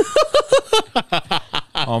 Hello,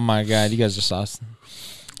 Oh my god, you guys are sauce.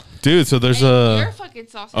 dude. So there's You're a. fucking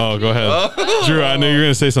saucy. Oh, go ahead, Drew. I knew you were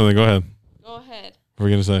gonna say something. Go ahead. Go ahead. What were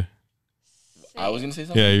you gonna say? I was gonna say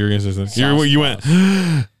something. Yeah, you were gonna say something. You went.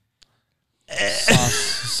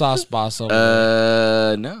 Sauce boss over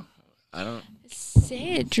there. No. I don't.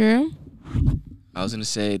 Say it, Drew. I was gonna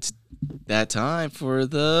say it's that time for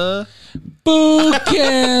the. Boot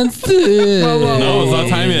camp. No, it's not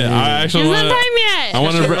time yet. I actually It's want not to. time yet. I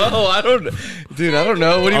want to. Oh, I don't. Dude, I don't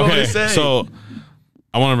know. What do you want me Okay, to say? so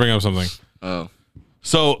I want to bring up something. Oh.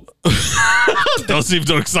 So don't seem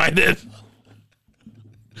so excited.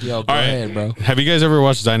 Yo, go All right, ahead, bro. Have you guys ever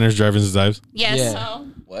watched Diners, Drive-Ins, and Dives? Yes. Yeah.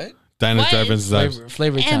 What? Diners, What? Drive-Ins, and Dives.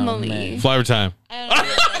 Flavor Town, Emily. man. Flavor Time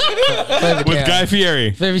Flavor with Town. Guy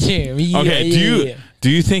Fieri. Flavor Town. Yeah, Okay, yeah. do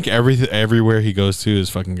you think everywhere he goes to is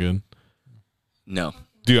fucking good? No.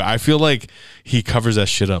 Dude, I feel like he covers that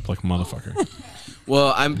shit up like a motherfucker.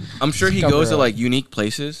 Well, I'm sure he Cover goes to up. like unique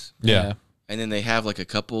places, Yeah. and then they have like a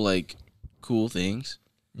couple like cool things,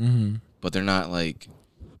 Mm-hmm. but they're not like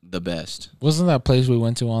the best. Wasn't that place we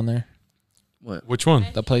went to on there? What? Which one?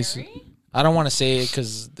 The place. I don't want to say it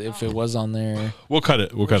because if it was on there. We'll cut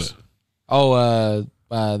it. We'll cut it. Oh,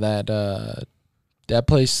 that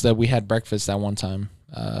place that we had breakfast that one time.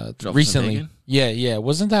 Truffles and Recently. bacon? Yeah.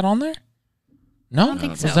 Wasn't that on there? No, I don't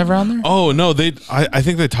think was so. never on there. Oh no, I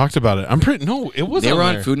think they talked about it. I'm pretty. No, it was. They were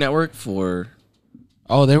on there. Food Network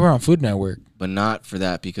Oh, they were on Food Network. but not for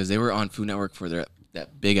that because they were on Food Network for that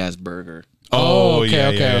big ass burger. Oh, okay, yeah,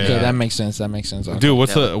 okay, yeah, okay. yeah. That makes sense. Okay. Dude,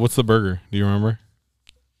 what's the burger? Do you remember?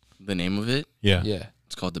 The name of it? Yeah. Yeah.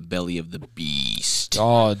 It's called the Belly of the Beast.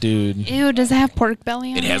 Oh, dude. Ew, does it have pork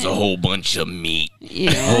belly on it? It has a whole bunch of meat, Ew.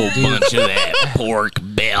 a whole bunch of that pork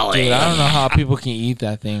belly. Dude, I don't know how people can eat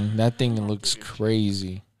that thing. That thing looks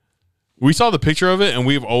crazy. We saw the picture of it, and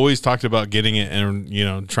we've always talked about getting it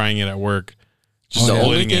and trying it at work. Just The yeah. only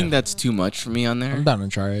splitting thing it. that's too much for me on there I'm down to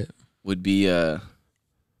try it. would be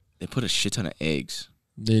they put a shit ton of eggs.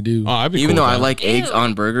 They do. Oh, I'd be Even cool though with I that. like eggs Ew.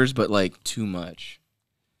 on burgers, but like too much.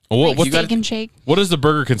 What, what's you gotta- Steak and shake. what does the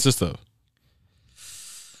burger consist of?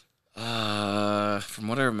 From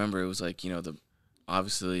what I remember, it was like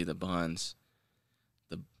obviously the buns,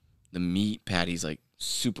 the meat patty's like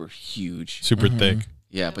super huge. Super Mhm. thick.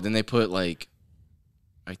 Yeah, but then they put like,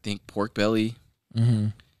 I think pork belly,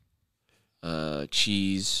 Mm-hmm.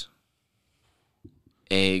 cheese,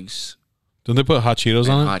 eggs, Don't they put hot Cheetos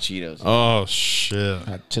and on it? hot Cheetos. Oh shit!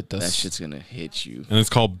 That shit's gonna hit you. And it's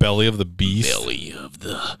called Belly of the Beast. Belly of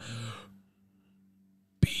the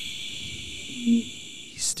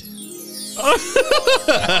beast.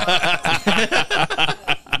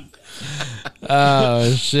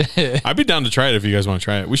 Oh shit. I'd be down to try it if you guys want to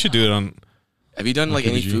try it. We should do it on. Have you done like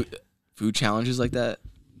any PPG. food challenges like that?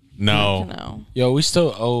 No, No. Yo, we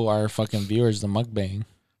still owe our fucking viewers the mukbang.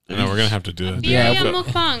 no, we're gonna have to do it. Yeah, Yeah, but-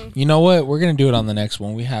 mukbang. You know what? We're gonna do it on the next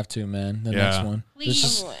one. We have to, man. The Yeah. next one. Let's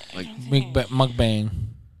just Like mukbang.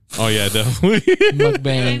 Oh yeah, definitely.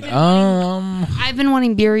 Mukbang. I've been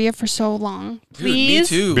wanting birria for so long. Dude, me Please.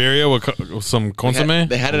 too. Birria with some consomme.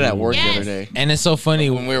 They had it at work the Yes. other day. And it's so funny.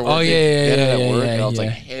 When we were Oh working, yeah, they had yeah, it at yeah, work, yeah, and I was yeah.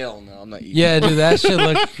 like, hell no, I'm not eating. Yeah, dude, that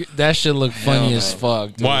shit look funny Hell as no.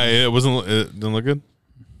 fuck. Dude. Why it wasn't? It didn't look good.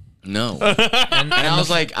 No. and I was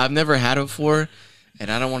like, I've never had it before,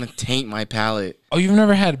 and I don't want to taint my palate. Oh, you've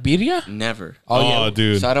never had birria? Never. Oh, yeah,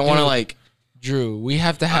 dude. So I don't want to like. Drew. We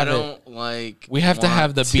have to I have it. don't like. We have to want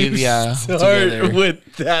have the birria start together.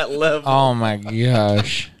 with that level. Oh my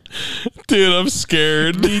gosh, Dude, I'm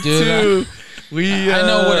scared. dude! Dude, we. I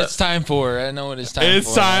know what it's time for. I know what it's time for.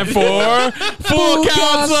 It's time for full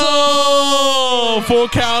council. Full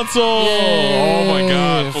councel. Oh my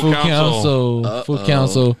god, full council. Full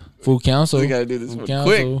council. Full council. We gotta do this Full one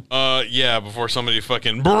council. Yeah, before somebody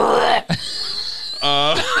fucking.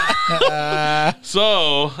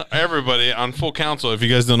 So everybody on full council, if you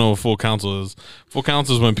guys don't know what full council is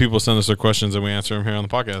when people send us their questions and we answer them here on the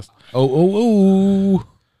podcast. Oh.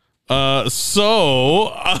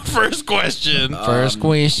 First question. First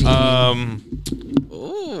question.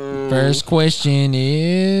 First question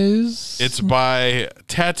is. It's by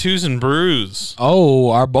Tattoos and Brews.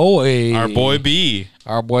 Oh, our boy. Our boy B.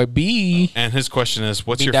 Our boy B. And his question is,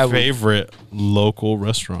 what's your B-Dog. favorite local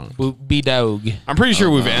restaurant? B Dog. I'm pretty sure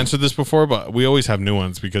we've answered this before, but we always have new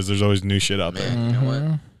ones because there's always new shit out there. Man, you know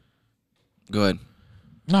what? Go ahead.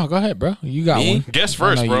 No, go ahead, bro. You got Me? one. Guess I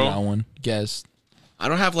first, know bro. You got one. Guess. I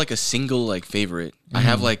don't have like a single like favorite. I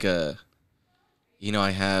have like a, I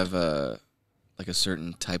have like a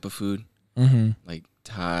certain type of food, like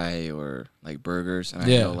Thai or like burgers, and I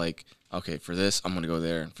know like, okay, for this I'm gonna go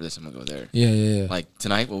there, and for this I'm gonna go there. Yeah. Like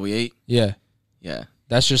tonight, what we ate, Yeah. yeah.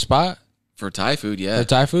 That's your spot For Thai food, yeah. for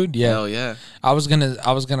Thai food. Yeah. Hell yeah. I was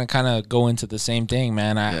gonna kind of go into the same thing,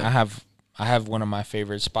 man. Yeah. I have one of my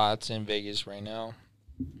favorite spots in Vegas right now.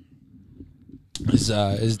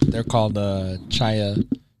 Is they're called Chaya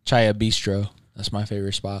Bistro. That's my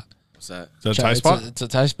favorite spot. What's that? Is that a Thai spot? It's a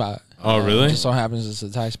Thai spot. Oh, really? It just so happens it's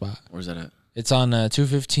a Thai spot. Where's that at? It's on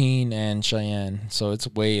 215 and Cheyenne, so it's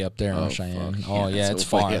way up there on Cheyenne. fuck. Oh yeah, that's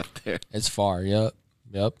it's way far. up there. It's far. Yep.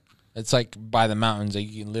 It's like by the mountains.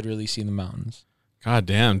 Like you can literally see the mountains. God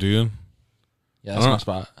damn, dude. Yeah, that's my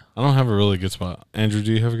spot. I don't have a really good spot. Andrew,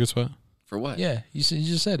 do you have a good spot? For what? Yeah, you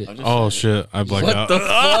just said it. I just Oh said shit, I blacked What out. the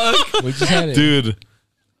fuck? We just had it. Dude,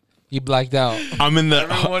 You blacked out. I'm in the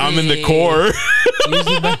Everybody- core.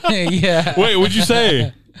 Yeah. Wait, what'd you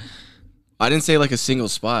say? I didn't say like a single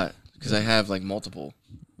spot because I have like multiple.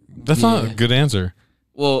 That's not a good answer.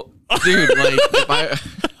 Well, dude, like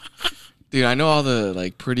dude, I know all the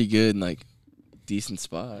like pretty good like decent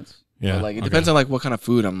spots. Yeah, But, like it okay. depends on like what kind of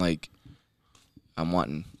food I'm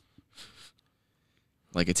wanting.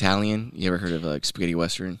 Like Italian. You ever heard of like spaghetti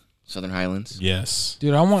western, Southern Highlands? Yes.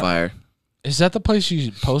 Dude, I want. Fire. Is that the place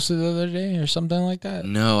you posted the other day or something like that?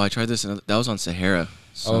 No, I tried this. That was on Sahara.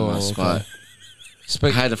 Some spot. I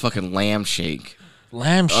had a fucking lamb shake.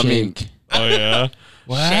 Lamb I mean- shake. Oh yeah.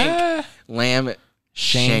 What? Shank. Lamb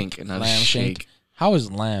shank, not a lamb shake. How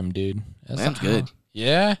is lamb, dude? That's Lamb's good.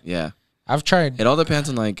 Yeah, Yeah. I've tried. It all depends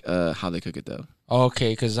on like how they cook it though.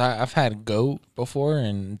 Okay, because I've had goat before,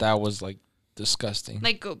 and that was like disgusting.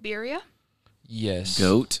 Like goat birria? Yes,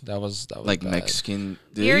 Goat? That was Like bad. Mexican.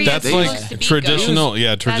 Birria That's is like supposed to be traditional. goat.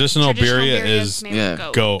 Yeah, traditional birria is made with yeah,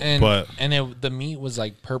 goat. goat, and but the meat was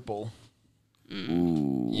like purple.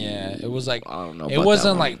 Ooh. Yeah, it was like I don't know. it about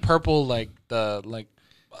wasn't that like one. purple like the like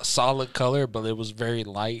a solid color, but it was very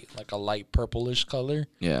light, like a light purplish color.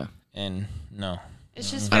 Yeah. And no,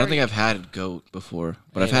 It's just I don't very- think I've had goat before,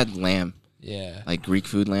 but I've Yeah. had lamb, yeah, like Greek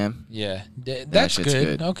food lamb. yeah, that's shit's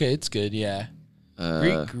good. good. Okay, it's good. Yeah,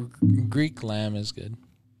 Greek lamb is good.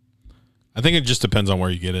 I think it just depends on where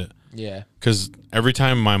you get it. Yeah. Because every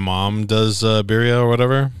time my mom does birria or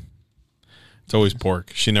whatever, it's always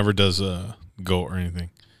pork. She never does goat or anything.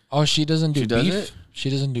 Oh, she doesn't do She does beef. it? She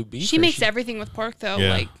doesn't do beef. She or makes everything with pork though.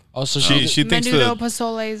 Yeah. Like Oh, so She thinks menudo that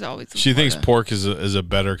pozole is always. with she pork. thinks Yeah. pork is a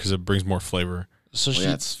better because it brings more flavor. so she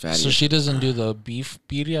yeah, it's fatty. so she doesn't do the beef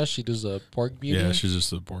birria. She does the pork birria. Yeah, she's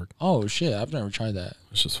just the pork. Oh shit! I've never tried that.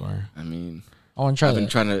 It's just fire. I mean, I want to try I've been that.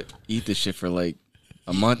 trying to eat this shit for like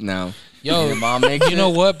a month now. Yo, Your mom makes you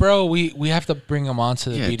know it? what, bro? We have to bring them on to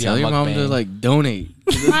the Yeah, birria tell your mom to mukbang. like donate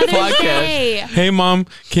to this Mother's podcast. Day. Hey, mom,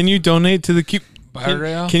 can you donate to the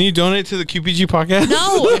Birria? Can you donate to the QPG podcast?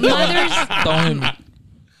 No, Don't hit me.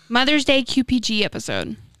 Mother's Day QPG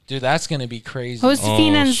episode. Dude, that's gonna be crazy.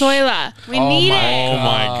 Josefina and Zoila. We need my it. Oh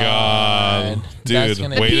my god, That's dude!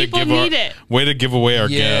 gonna- Way The to people give need it. way to give away our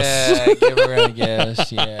guests. Yeah, give her a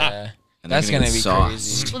guess. Yeah. And they're That's gonna get be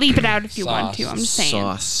sauced. crazy. Leap it out if you want to. I'm just saying.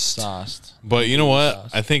 Sauced. But you know what?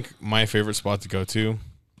 Sauce. I think my favorite spot to go to.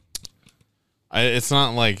 It's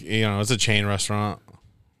not like it's a chain restaurant.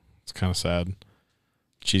 It's kind of sad.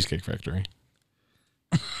 Cheesecake Factory.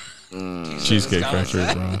 Cheesecake Factory,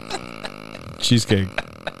 bro. Cheesecake.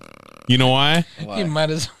 You know why? You might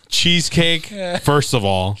as Cheesecake. First of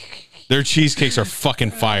all, their cheesecakes are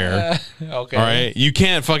fucking fire. okay. All right, you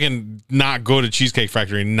can't fucking not go to Cheesecake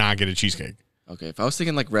Factory and not get a cheesecake. Okay, if I was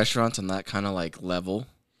thinking like restaurants on that kind of like level,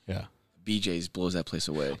 Yeah. BJ's blows that place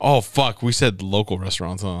away. Oh fuck, we said local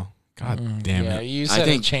restaurants, huh? God damn Yeah, it. you said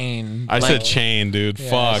think- a chain. I like- said chain, dude. Yeah,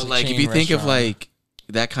 Fuck. it's Like if chain you think of restaurant. like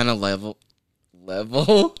that kind of level,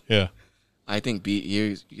 Yeah. I think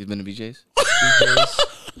you've been to BJ's. BJ's.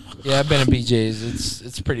 Yeah, I've been to BJ's.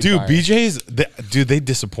 It's pretty. Dude, fire. BJ's, they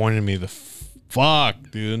disappointed me. Fuck,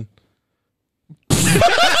 dude.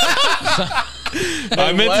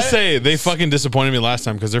 I meant to say they fucking disappointed me last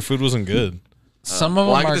time because their food wasn't good. Some of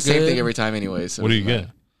Well, them I get are the same good. thing every time anyway. So What do it you doesn't get?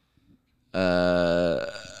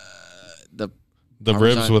 matter. The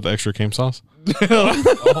Parmesan. ribs with extra came sauce? Oh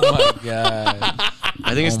my god.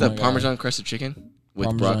 I think it's Oh the my God. Parmesan crusted chicken with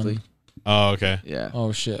Parmesan. broccoli. Oh, okay. Yeah.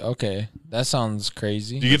 Oh shit. Okay, that sounds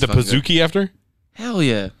crazy. Do you get the That's fucking Pizookie after? Hell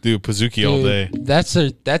yeah. Dude, Pizookie all day.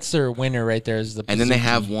 That's their winner right there. Is the And then they Pizookie.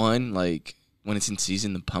 have one like when it's in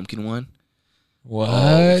season, the pumpkin one. what?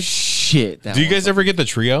 Oh shit! That Do you one's guys ever get the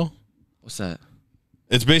trio? What's that?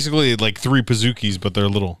 It's basically like 3 Pizookies, but they're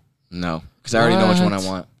little. No, because I already know which one I What?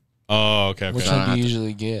 want. Oh, okay. Which okay. one do you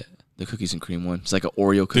usually get? The cookies and cream one. It's like an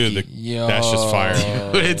Oreo cookie. Dude, Yo, that's just fire.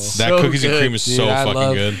 Dude, it's that so cookies and good. cream is Dude, so I fucking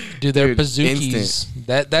love- good. Dude, their Dude, Pizookies.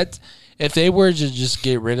 instant. That if they were to just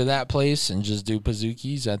get rid of that place and just do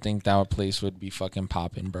Pizookies, I think that place would be fucking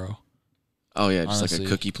popping, bro. Oh yeah, just like Honestly. a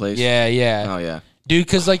cookie place. Yeah, yeah. Oh yeah. Dude,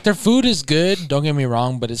 because like their food is good, don't get me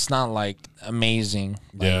wrong, but it's not like amazing.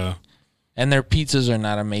 Like, Yeah, and their pizzas are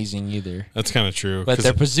not amazing either. that's kind of true. But 'Cause-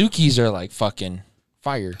 their Pizookies are like fucking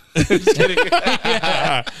fire.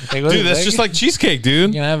 dude, that's just like cheesecake,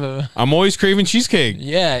 dude. you can have a I'm always craving cheesecake.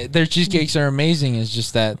 yeah. Their cheesecakes are amazing. It's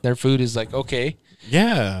just that their food is like okay.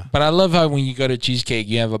 Yeah. But I love how when you go to cheesecake,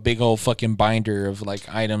 you have a big old fucking binder of like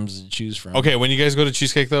items to choose from. Okay, when you guys go to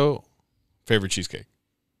cheesecake though, favorite cheesecake,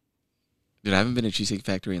 Dude, I haven't been to Cheesecake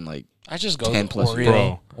Factory in like. I just go 10 to plus Oreo. years.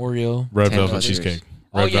 Bro. Oreo. red 10 velvet plus years. cheesecake.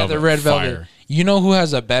 Oh yeah, the red velvet. fire. You know who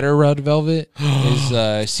has a better red velvet is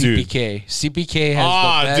CPK. CPK has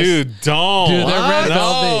the best. Dude, don't. Dude, their red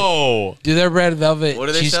no. Dude, their red velvet What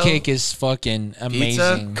do they cheesecake is fucking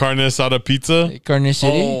amazing. Carne asada pizza. Carne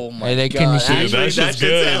City. Oh my I like God. Carne City. Dude, that Actually, shit's that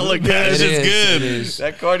shit's hella good. good. That It shit's is, good. it is.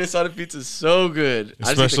 That carne asada pizza is so good. I just think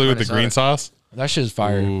Especially with the carne green asada- sauce. That shit's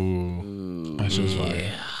fire. Ooh. That shit's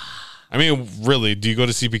fire. I mean, really, do you go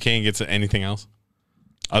to CPK and get anything else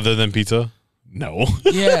other than pizza? No.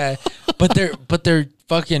 Yeah, but their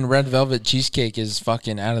fucking red velvet cheesecake is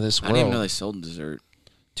fucking out of this I world. didn't even know they sold dessert.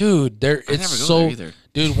 Dude, I it's never go so there either.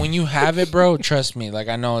 dude, when you have it, bro, trust me. Like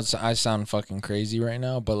I know I sound fucking crazy right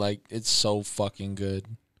now, but like it's so fucking good.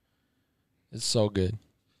 It's so good.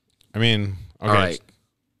 I mean, okay. All right.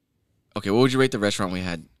 Okay, what would you rate the restaurant we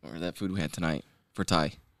had or that food we had tonight for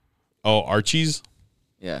Thai? Oh, Archie's?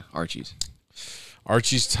 Yeah, Archie's.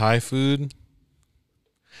 Archie's Thai food.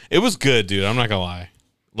 It was good, dude. I'm not gonna lie.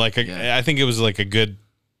 Like, Yeah. I think it was like a good,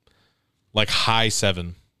 like high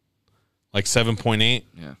 7, like 7.8,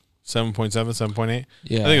 Yeah. 7.7, 7.8.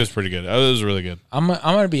 Yeah, I think it was pretty good. It was really good. I'm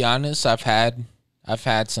gonna be honest. I've had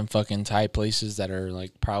some fucking Thai places that are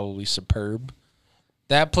like probably superb.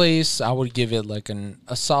 That place, I would give it like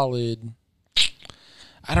a solid.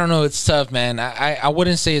 I don't know. It's tough, man. I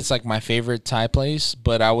wouldn't say it's like my favorite Thai place,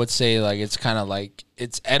 but I would say like it's kind of like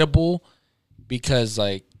it's edible because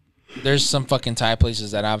like there's some fucking Thai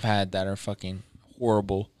places that I've had that are fucking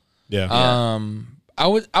horrible. Yeah. I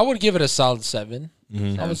would give it a solid 7.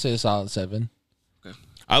 Mm-hmm. I would say a solid 7.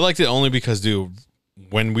 I liked it only because, dude,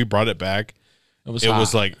 when we brought it back, It was it hot.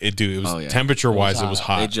 was like it was Oh, yeah. temperature wise, It it was was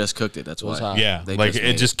hot. hot. They just cooked it. That's It was why. hot. Yeah, They like just it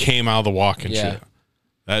made just came out of the wok and Yeah. shit.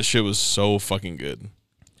 That shit was so fucking good.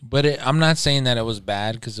 But I'm not saying that it was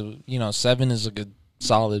bad because 7 is a good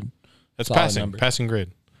solid. That's Solid number. passing grade.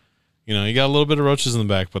 You know, you got a little bit of roaches in the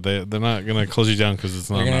back, but they're not gonna close you down because it's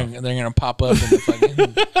not They're enough. gonna pop up in the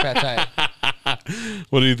fucking fat Thai.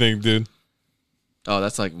 What do you think, dude? Oh,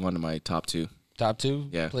 that's like one of my top 2. Top 2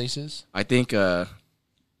 Yeah. places. I think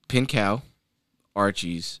Pin Cow,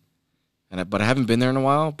 Archie's, but I haven't been there in a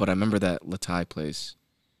while. But I remember that Latai place,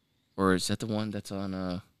 or is that the one that's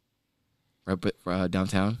on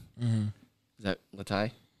downtown? Mm-hmm. Is that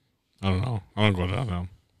Latai, I don't know. I don't go down now.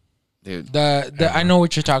 dude? I know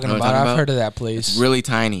what you're talking Know what about. I'm talking I've about? heard of that place. It's really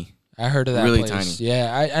tiny. I heard of that Really place. tiny.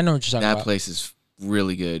 Yeah, I know what you're talking That about. place is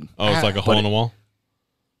really good. Oh, it's like a hole in the wall.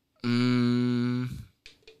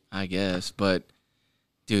 I guess, but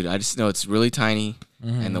dude, I just know it's really tiny,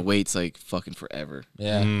 and the wait's like fucking forever.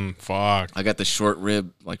 Yeah. Fuck. I got the short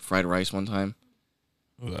rib like fried rice one time.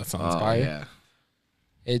 Ooh, that sounds Oh fire. yeah,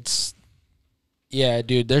 It's yeah,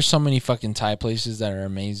 dude. There's so many fucking Thai places that are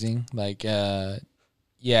amazing. Like,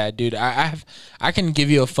 yeah, dude. I can give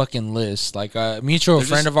you a fucking list. Like a mutual There's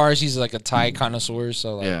friend just- of ours, he's like a Thai connoisseur.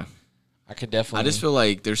 So like, yeah. I could definitely. I just feel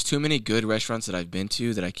like there's too many good restaurants that I've been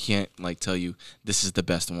to that I can't like tell you this is the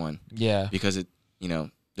best one yeah, because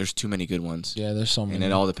there's too many good ones, yeah. There's so many. and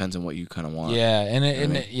it all depends on what you kind of want. yeah, and You know what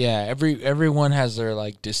I mean? yeah, everyone has their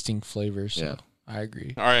like distinct flavors. So Yeah. I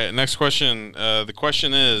agree. All right, next question. The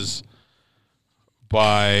question is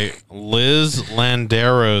by Liz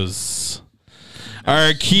Landeros,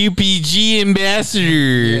 our QPG ambassador.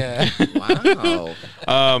 Yeah.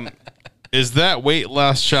 Wow. Is that weight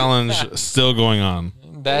loss challenge still going on?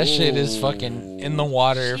 That shit is fucking in the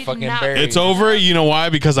water, She did fucking not- buried. It's over. You know why?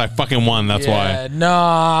 Because I fucking won. That's why.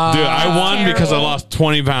 No. Dude, I won Terrible. because I lost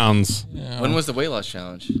 20 pounds. When was the weight loss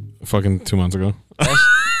challenge? Fucking 2 months ago.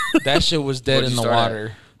 That shit was dead Where'd in you the start at?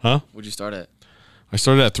 water. Huh? Where'd you start at? I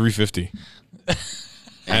started at 350.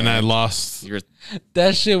 And I lost. You're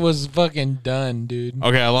That shit was fucking done, dude.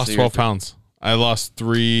 Okay, I lost So you're 12 pounds. I lost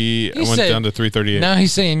 3. I went said- down to 338. Now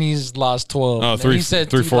he's saying he's lost 12. Oh, Then he said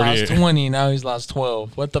he 348. lost 20. Now he's lost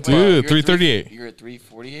 12. What the fuck? Dude, 338. You're at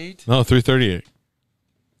 348. No, 338.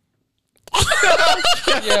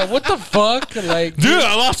 Yeah, what the fuck? Like, Dude,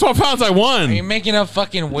 I lost 12 pounds. I are you won. making up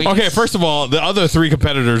fucking weights? Okay, first of all, the other 3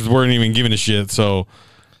 competitors weren't even giving a shit. So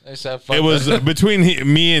They said, fuck it was that. between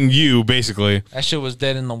me and you, basically. That shit was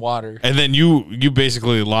dead in the water. And then you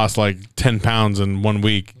basically lost like 10 pounds in 1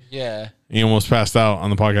 week. Yeah. You almost passed out on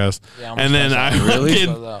the podcast. Yeah, and then I Really?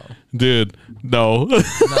 fucking, dude, no. No.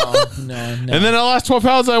 And then I lost 12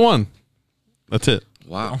 pounds. I won. That's it.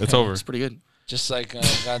 Wow. It's over. That's pretty good. Just like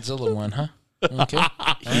Godzilla one, huh? Okay.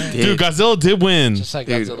 Dude, Godzilla did win. Just like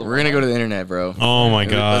Dude, Godzilla we're gonna go to the internet, bro. Oh my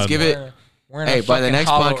god. Let's give it. We're in a Hey, by the fucking next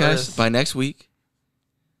hollow podcast, earth. by next week,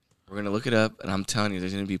 we're gonna look it up, and I'm telling you,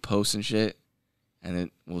 there's gonna be posts and shit, and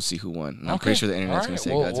then we'll see who won. And I'm Okay. pretty sure the internet's Alright, gonna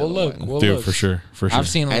say Godzilla we'll look. won. We'll Dude, look. for sure. For sure. I've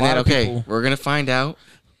seen a And lot then of people. we're gonna find out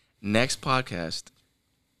next podcast,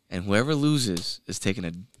 and whoever loses is taking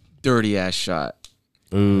a dirty ass shot.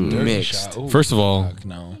 Ooh. Dirty mixed. shot. Ooh, First of all, fuck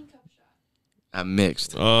no.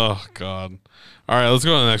 Mixed. oh god. All right, let's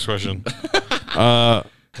go to the next question. All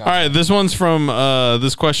right, this one's from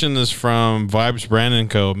this question is from Vibes Brandon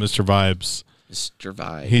Co. Mr. Vibes. Mr.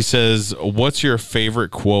 Vibe. He says, "What's your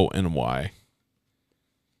favorite quote and why?"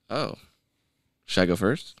 Oh, should I go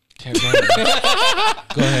first? Okay, go ahead.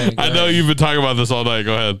 Go ahead. I know you've been talking about this all night.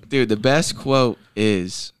 Go ahead. Dude, the best quote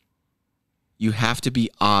is, "You have to be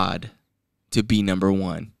odd to be number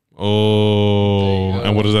one," Oh, There you and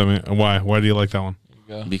go. what does that mean? And why? Why do you like that one?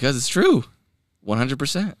 Go. because it's true,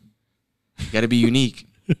 100%. You got to be unique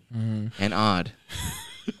and odd,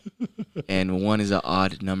 and one is an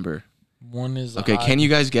odd number. One is Okay, can you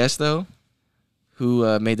guys guess though,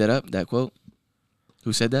 who made that up? That quote?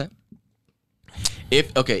 Who said that?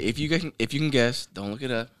 If you can guess, don't look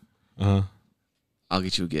it up. Uh-huh. I'll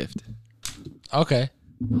get you a gift. Okay.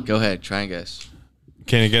 Go ahead, try and guess.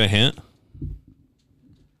 Can I get a hint?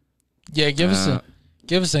 Yeah, give us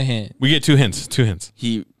a hint. We get 2 hints. 2 hints.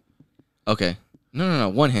 Okay. No.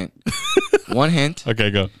 One hint. One hint.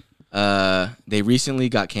 Okay, go. They recently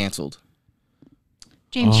got canceled.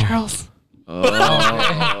 James Charles.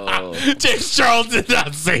 Oh. James Charles did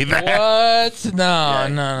not say that. What?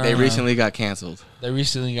 No. They recently got canceled. They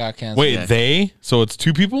recently got canceled. Wait, Yeah. they? So it's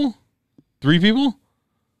 2 people? 3 people?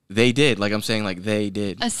 They did. Like I'm saying, like they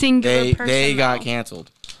did. A singular person. They got though.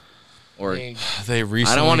 canceled. Or They recently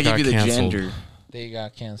I don't want to give you the canceled. gender. They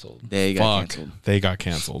got canceled. They got Fuck. canceled. They got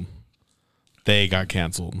canceled. They got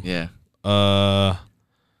canceled. Yeah.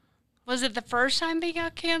 Was it the first time they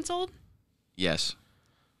got canceled? Yes.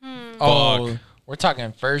 Oh, we're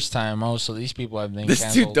talking first time. Oh, so these people have been This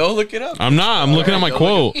canceled. dude, don't look it up. I'm not. I'm looking at my Don't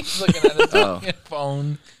quote. He's looking at his Oh. fucking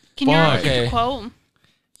phone. Can you Fuck. repeat Okay. the quote?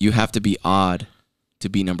 You have to be odd to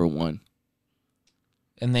be number one.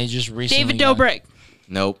 And they just recently David got- Dobrik.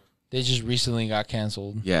 Nope. They just recently got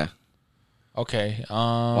canceled. Yeah. Okay.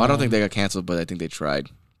 Well, I don't think they got canceled, but I think they tried.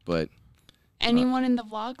 But Anyone in the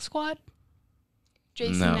vlog squad?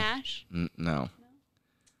 Jason No. Nash? no.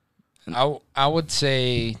 I would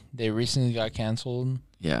say they recently got canceled.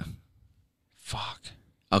 Yeah. Fuck.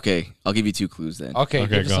 Okay. I'll give you 2 clues then. Okay,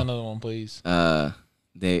 Okay, give us go. another one, please.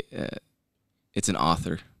 It's an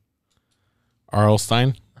author. R.L.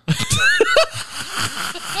 Stein.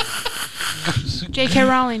 J.K.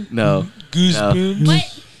 Rowling. No. Goosebumps.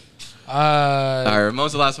 What? All right,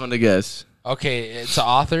 Ramon's the last one to guess. Okay, it's an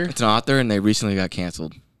author. It's an author, and they recently got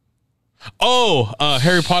canceled. Oh,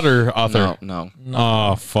 Harry Potter author. No.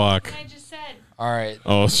 Oh, fuck. I just said. All right.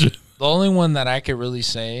 Oh, shit. The only one that I could really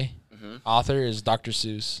say Mm-hmm. author is Dr.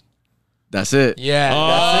 Seuss. That's it. Yeah.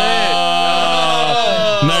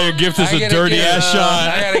 Oh. Now your gift is I a gotta dirty give. ass I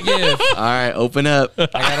shot. gotta give. All right, open up.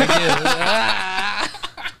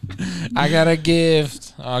 I got a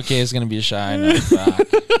gift. Okay, it's gonna be a shy. No,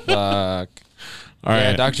 fuck. All Yeah,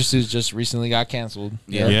 right. Dr. Seuss just recently got canceled.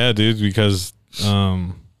 Yeah, dude, because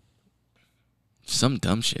Some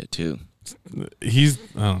dumb shit too. he's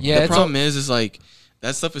Yeah, The it's problem is like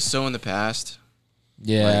that stuff is so in the past.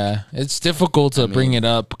 yeah, it's difficult to bring it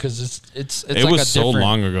up because it's it like was a so different-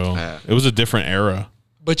 long ago. Yeah. It was a different era.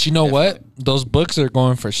 But you know what? Those books are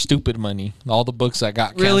going for stupid money. All the books that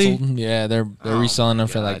got Really? canceled, yeah, they're Oh reselling my them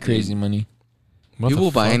for like God, crazy dude. money. What People the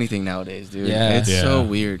will buy fuck? anything nowadays, dude. Yeah. It's so Yeah.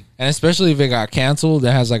 weird. And especially if it got canceled,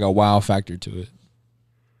 it has like a wow factor to it.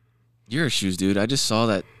 You're a shoes dude. I just saw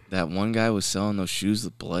that one guy was selling those shoes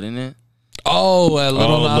with blood in it. Oh,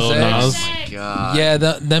 Little Nas Lil X. Nas. Oh my god. Yeah,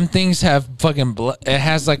 them things have fucking blood. It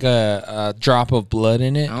has like a drop of blood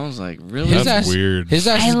in it. I was like, really? His That's ass, weird. His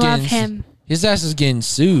ass I is love getting, him. His ass is getting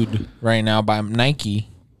sued right now by Nike.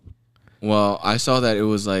 Well, I saw that it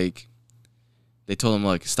was like they told him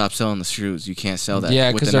like stop selling the shoes. You can't sell that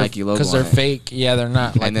Yeah, with the they're Nike logo they're on it. fake. Yeah, they're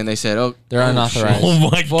not. Like, And then they said, "Oh, they're oh, unauthorized. Oh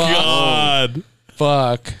my Fuck. god.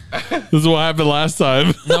 fuck. This is what happened last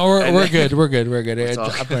time. No, we're good. We're good. We're good.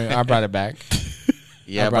 all I brought it back.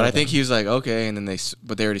 Yeah, brought but I it think he was like, okay, and then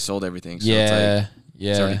but they already sold everything. So Yeah, it's like,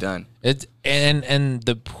 yeah. it's already done. It's and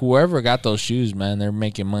the whoever got those shoes, man, they're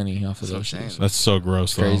making money off of That's what those I'm shoes. saying. That's so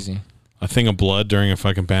gross, though. Crazy. A thing of blood during a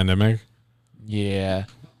fucking pandemic. Yeah.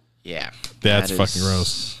 Yeah, That's that fucking is-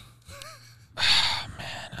 gross.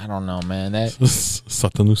 I don't know, man. That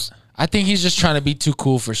Satanus. I think he's just trying to be too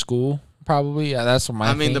cool for school. Probably. Yeah, that's what my.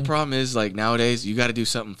 I mean, the thing. problem is like nowadays you got to do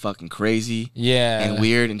something fucking crazy Yeah. and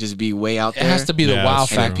weird and just be way out It there. has to be the Yeah, wow that's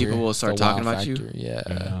true. factor. And then people will start The wow talking about you. factor, Yeah.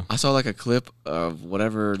 Yeah. I saw like a clip of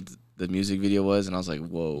whatever the music video was, and I was like,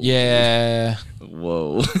 whoa, Yeah.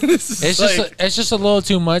 whoa. This is It's just a little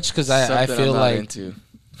too much because I something feel I'm not like into.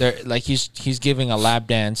 they're like he's giving a lap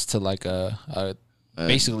dance to like a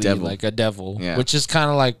basically devil. like a devil, Yeah. which is kind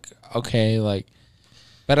of like okay, like,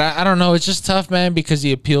 but I don't know. It's just tough, man, because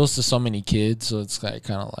he appeals to so many kids, so it's like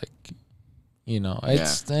kind of like, you know,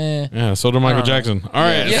 it's Yeah, so did Michael know. Jackson. All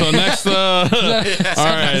right, Yeah. so next, all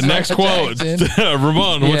right, next Michael quote. Jackson.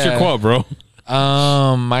 Ramon, what's your Yeah. quote, bro?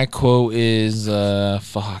 My quote is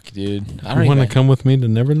fuck, dude. I don't You want to even. come with me to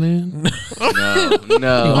Neverland? No,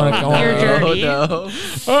 You wanna go You're dirty. no.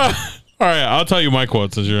 All right, I'll tell you my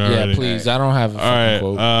quote since you're Yeah, already. please. I don't have a All right,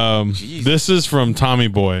 fucking quote. Jeez. this is from Tommy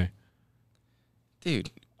Boy. Dude.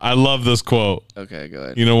 I love this quote. Okay, go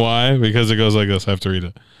ahead. You know why? Because it goes like this. I have to read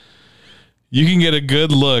it. You can get a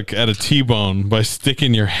good look at a T-bone by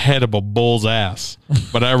sticking your head up a bull's ass,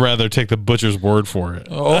 but I'd rather take the butcher's word for it.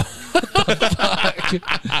 Oh, fuck.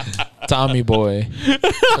 Tommy Boy,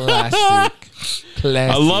 classic.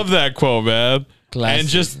 I love that quote, man. Classic. And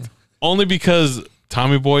just only because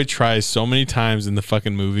Tommy Boy tries so many times in the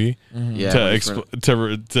fucking movie Yeah,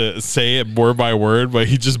 to say it word by word, but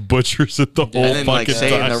he just butchers it the whole and then like fucking say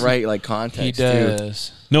it in time. the right like He context too.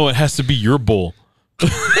 does. No, it has to be your bull. He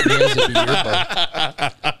has to be your boy.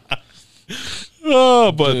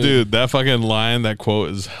 Oh, but Dude. dude, that fucking line, that quote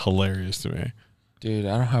is hilarious to me. Dude,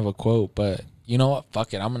 I don't have a quote, but you know what?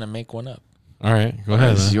 Fuck it. I'm gonna make one up. All right, go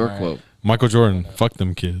ahead. This is man. your All right. quote. Michael Jordan, fuck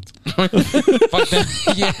them kids. Fuck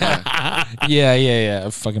that. Yeah.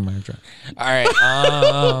 Fucking my truck. All right.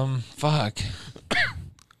 Fuck.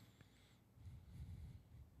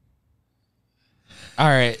 All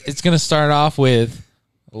right. It's gonna start off with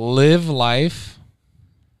live life.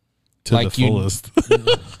 To Like the you- fullest.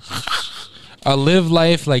 Live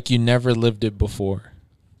life like you never lived it before.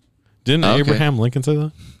 Didn't Okay. Abraham Lincoln say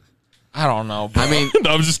that? I don't know. Bro. I mean,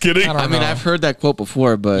 No, I'm just kidding. I don't I mean, know. I've heard that quote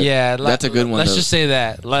before, but yeah, that's a good one. Let's to, just say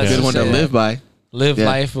that. Let's Yeah. good just one to say that. live by. Live Yeah.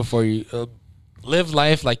 life before you live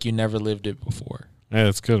life like you never lived it before. Yeah,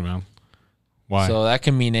 that's good, man. Why? So that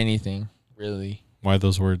can mean anything, really. Why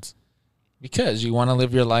those words? Because you want to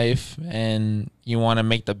live your life and you want to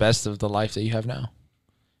make the best of the life that you have now.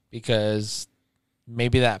 Because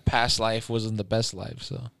maybe that past life wasn't the best life,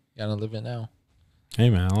 so you gotta live it now. Hey,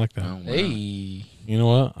 man, I like that. Oh, wow. Hey, You know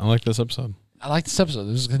what? I like this episode. I like this episode.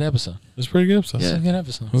 This is a good episode. It's a pretty good episode. This is Yeah. a good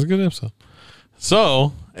episode. It was a good episode.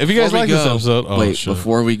 So, if you guys Before we like this go- episode, oh, wait, shit.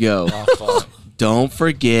 before we go, Oh, fuck. don't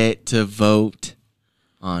forget to vote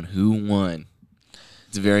on who won.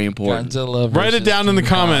 It's very important. Godzilla Write it versus down in the King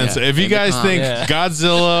Kong. comments. Yeah, If you in the guys think Yeah.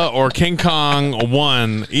 Godzilla or King Kong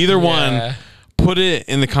won, either one, Yeah. put it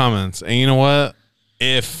in the comments. And you know what?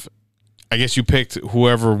 If I guess you picked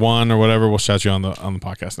whoever won or whatever, we'll shout you on the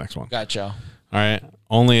podcast next one. Gotcha. All right.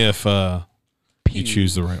 Only if you Pew.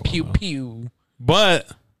 choose the right Pew one. though. pew.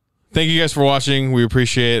 But thank you guys for watching. We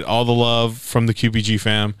appreciate all the love from the QPG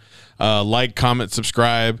fam. Like, comment,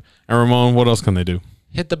 subscribe. And Ramon, what else can they do?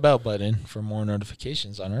 Hit the bell button for more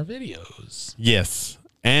notifications on our videos. Yes.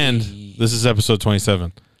 And Hey. this is episode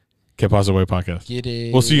 27. Que Pasa Way Podcast. Get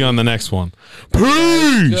it. We'll see you on the next one.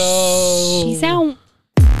 Peace. Go. Peace out.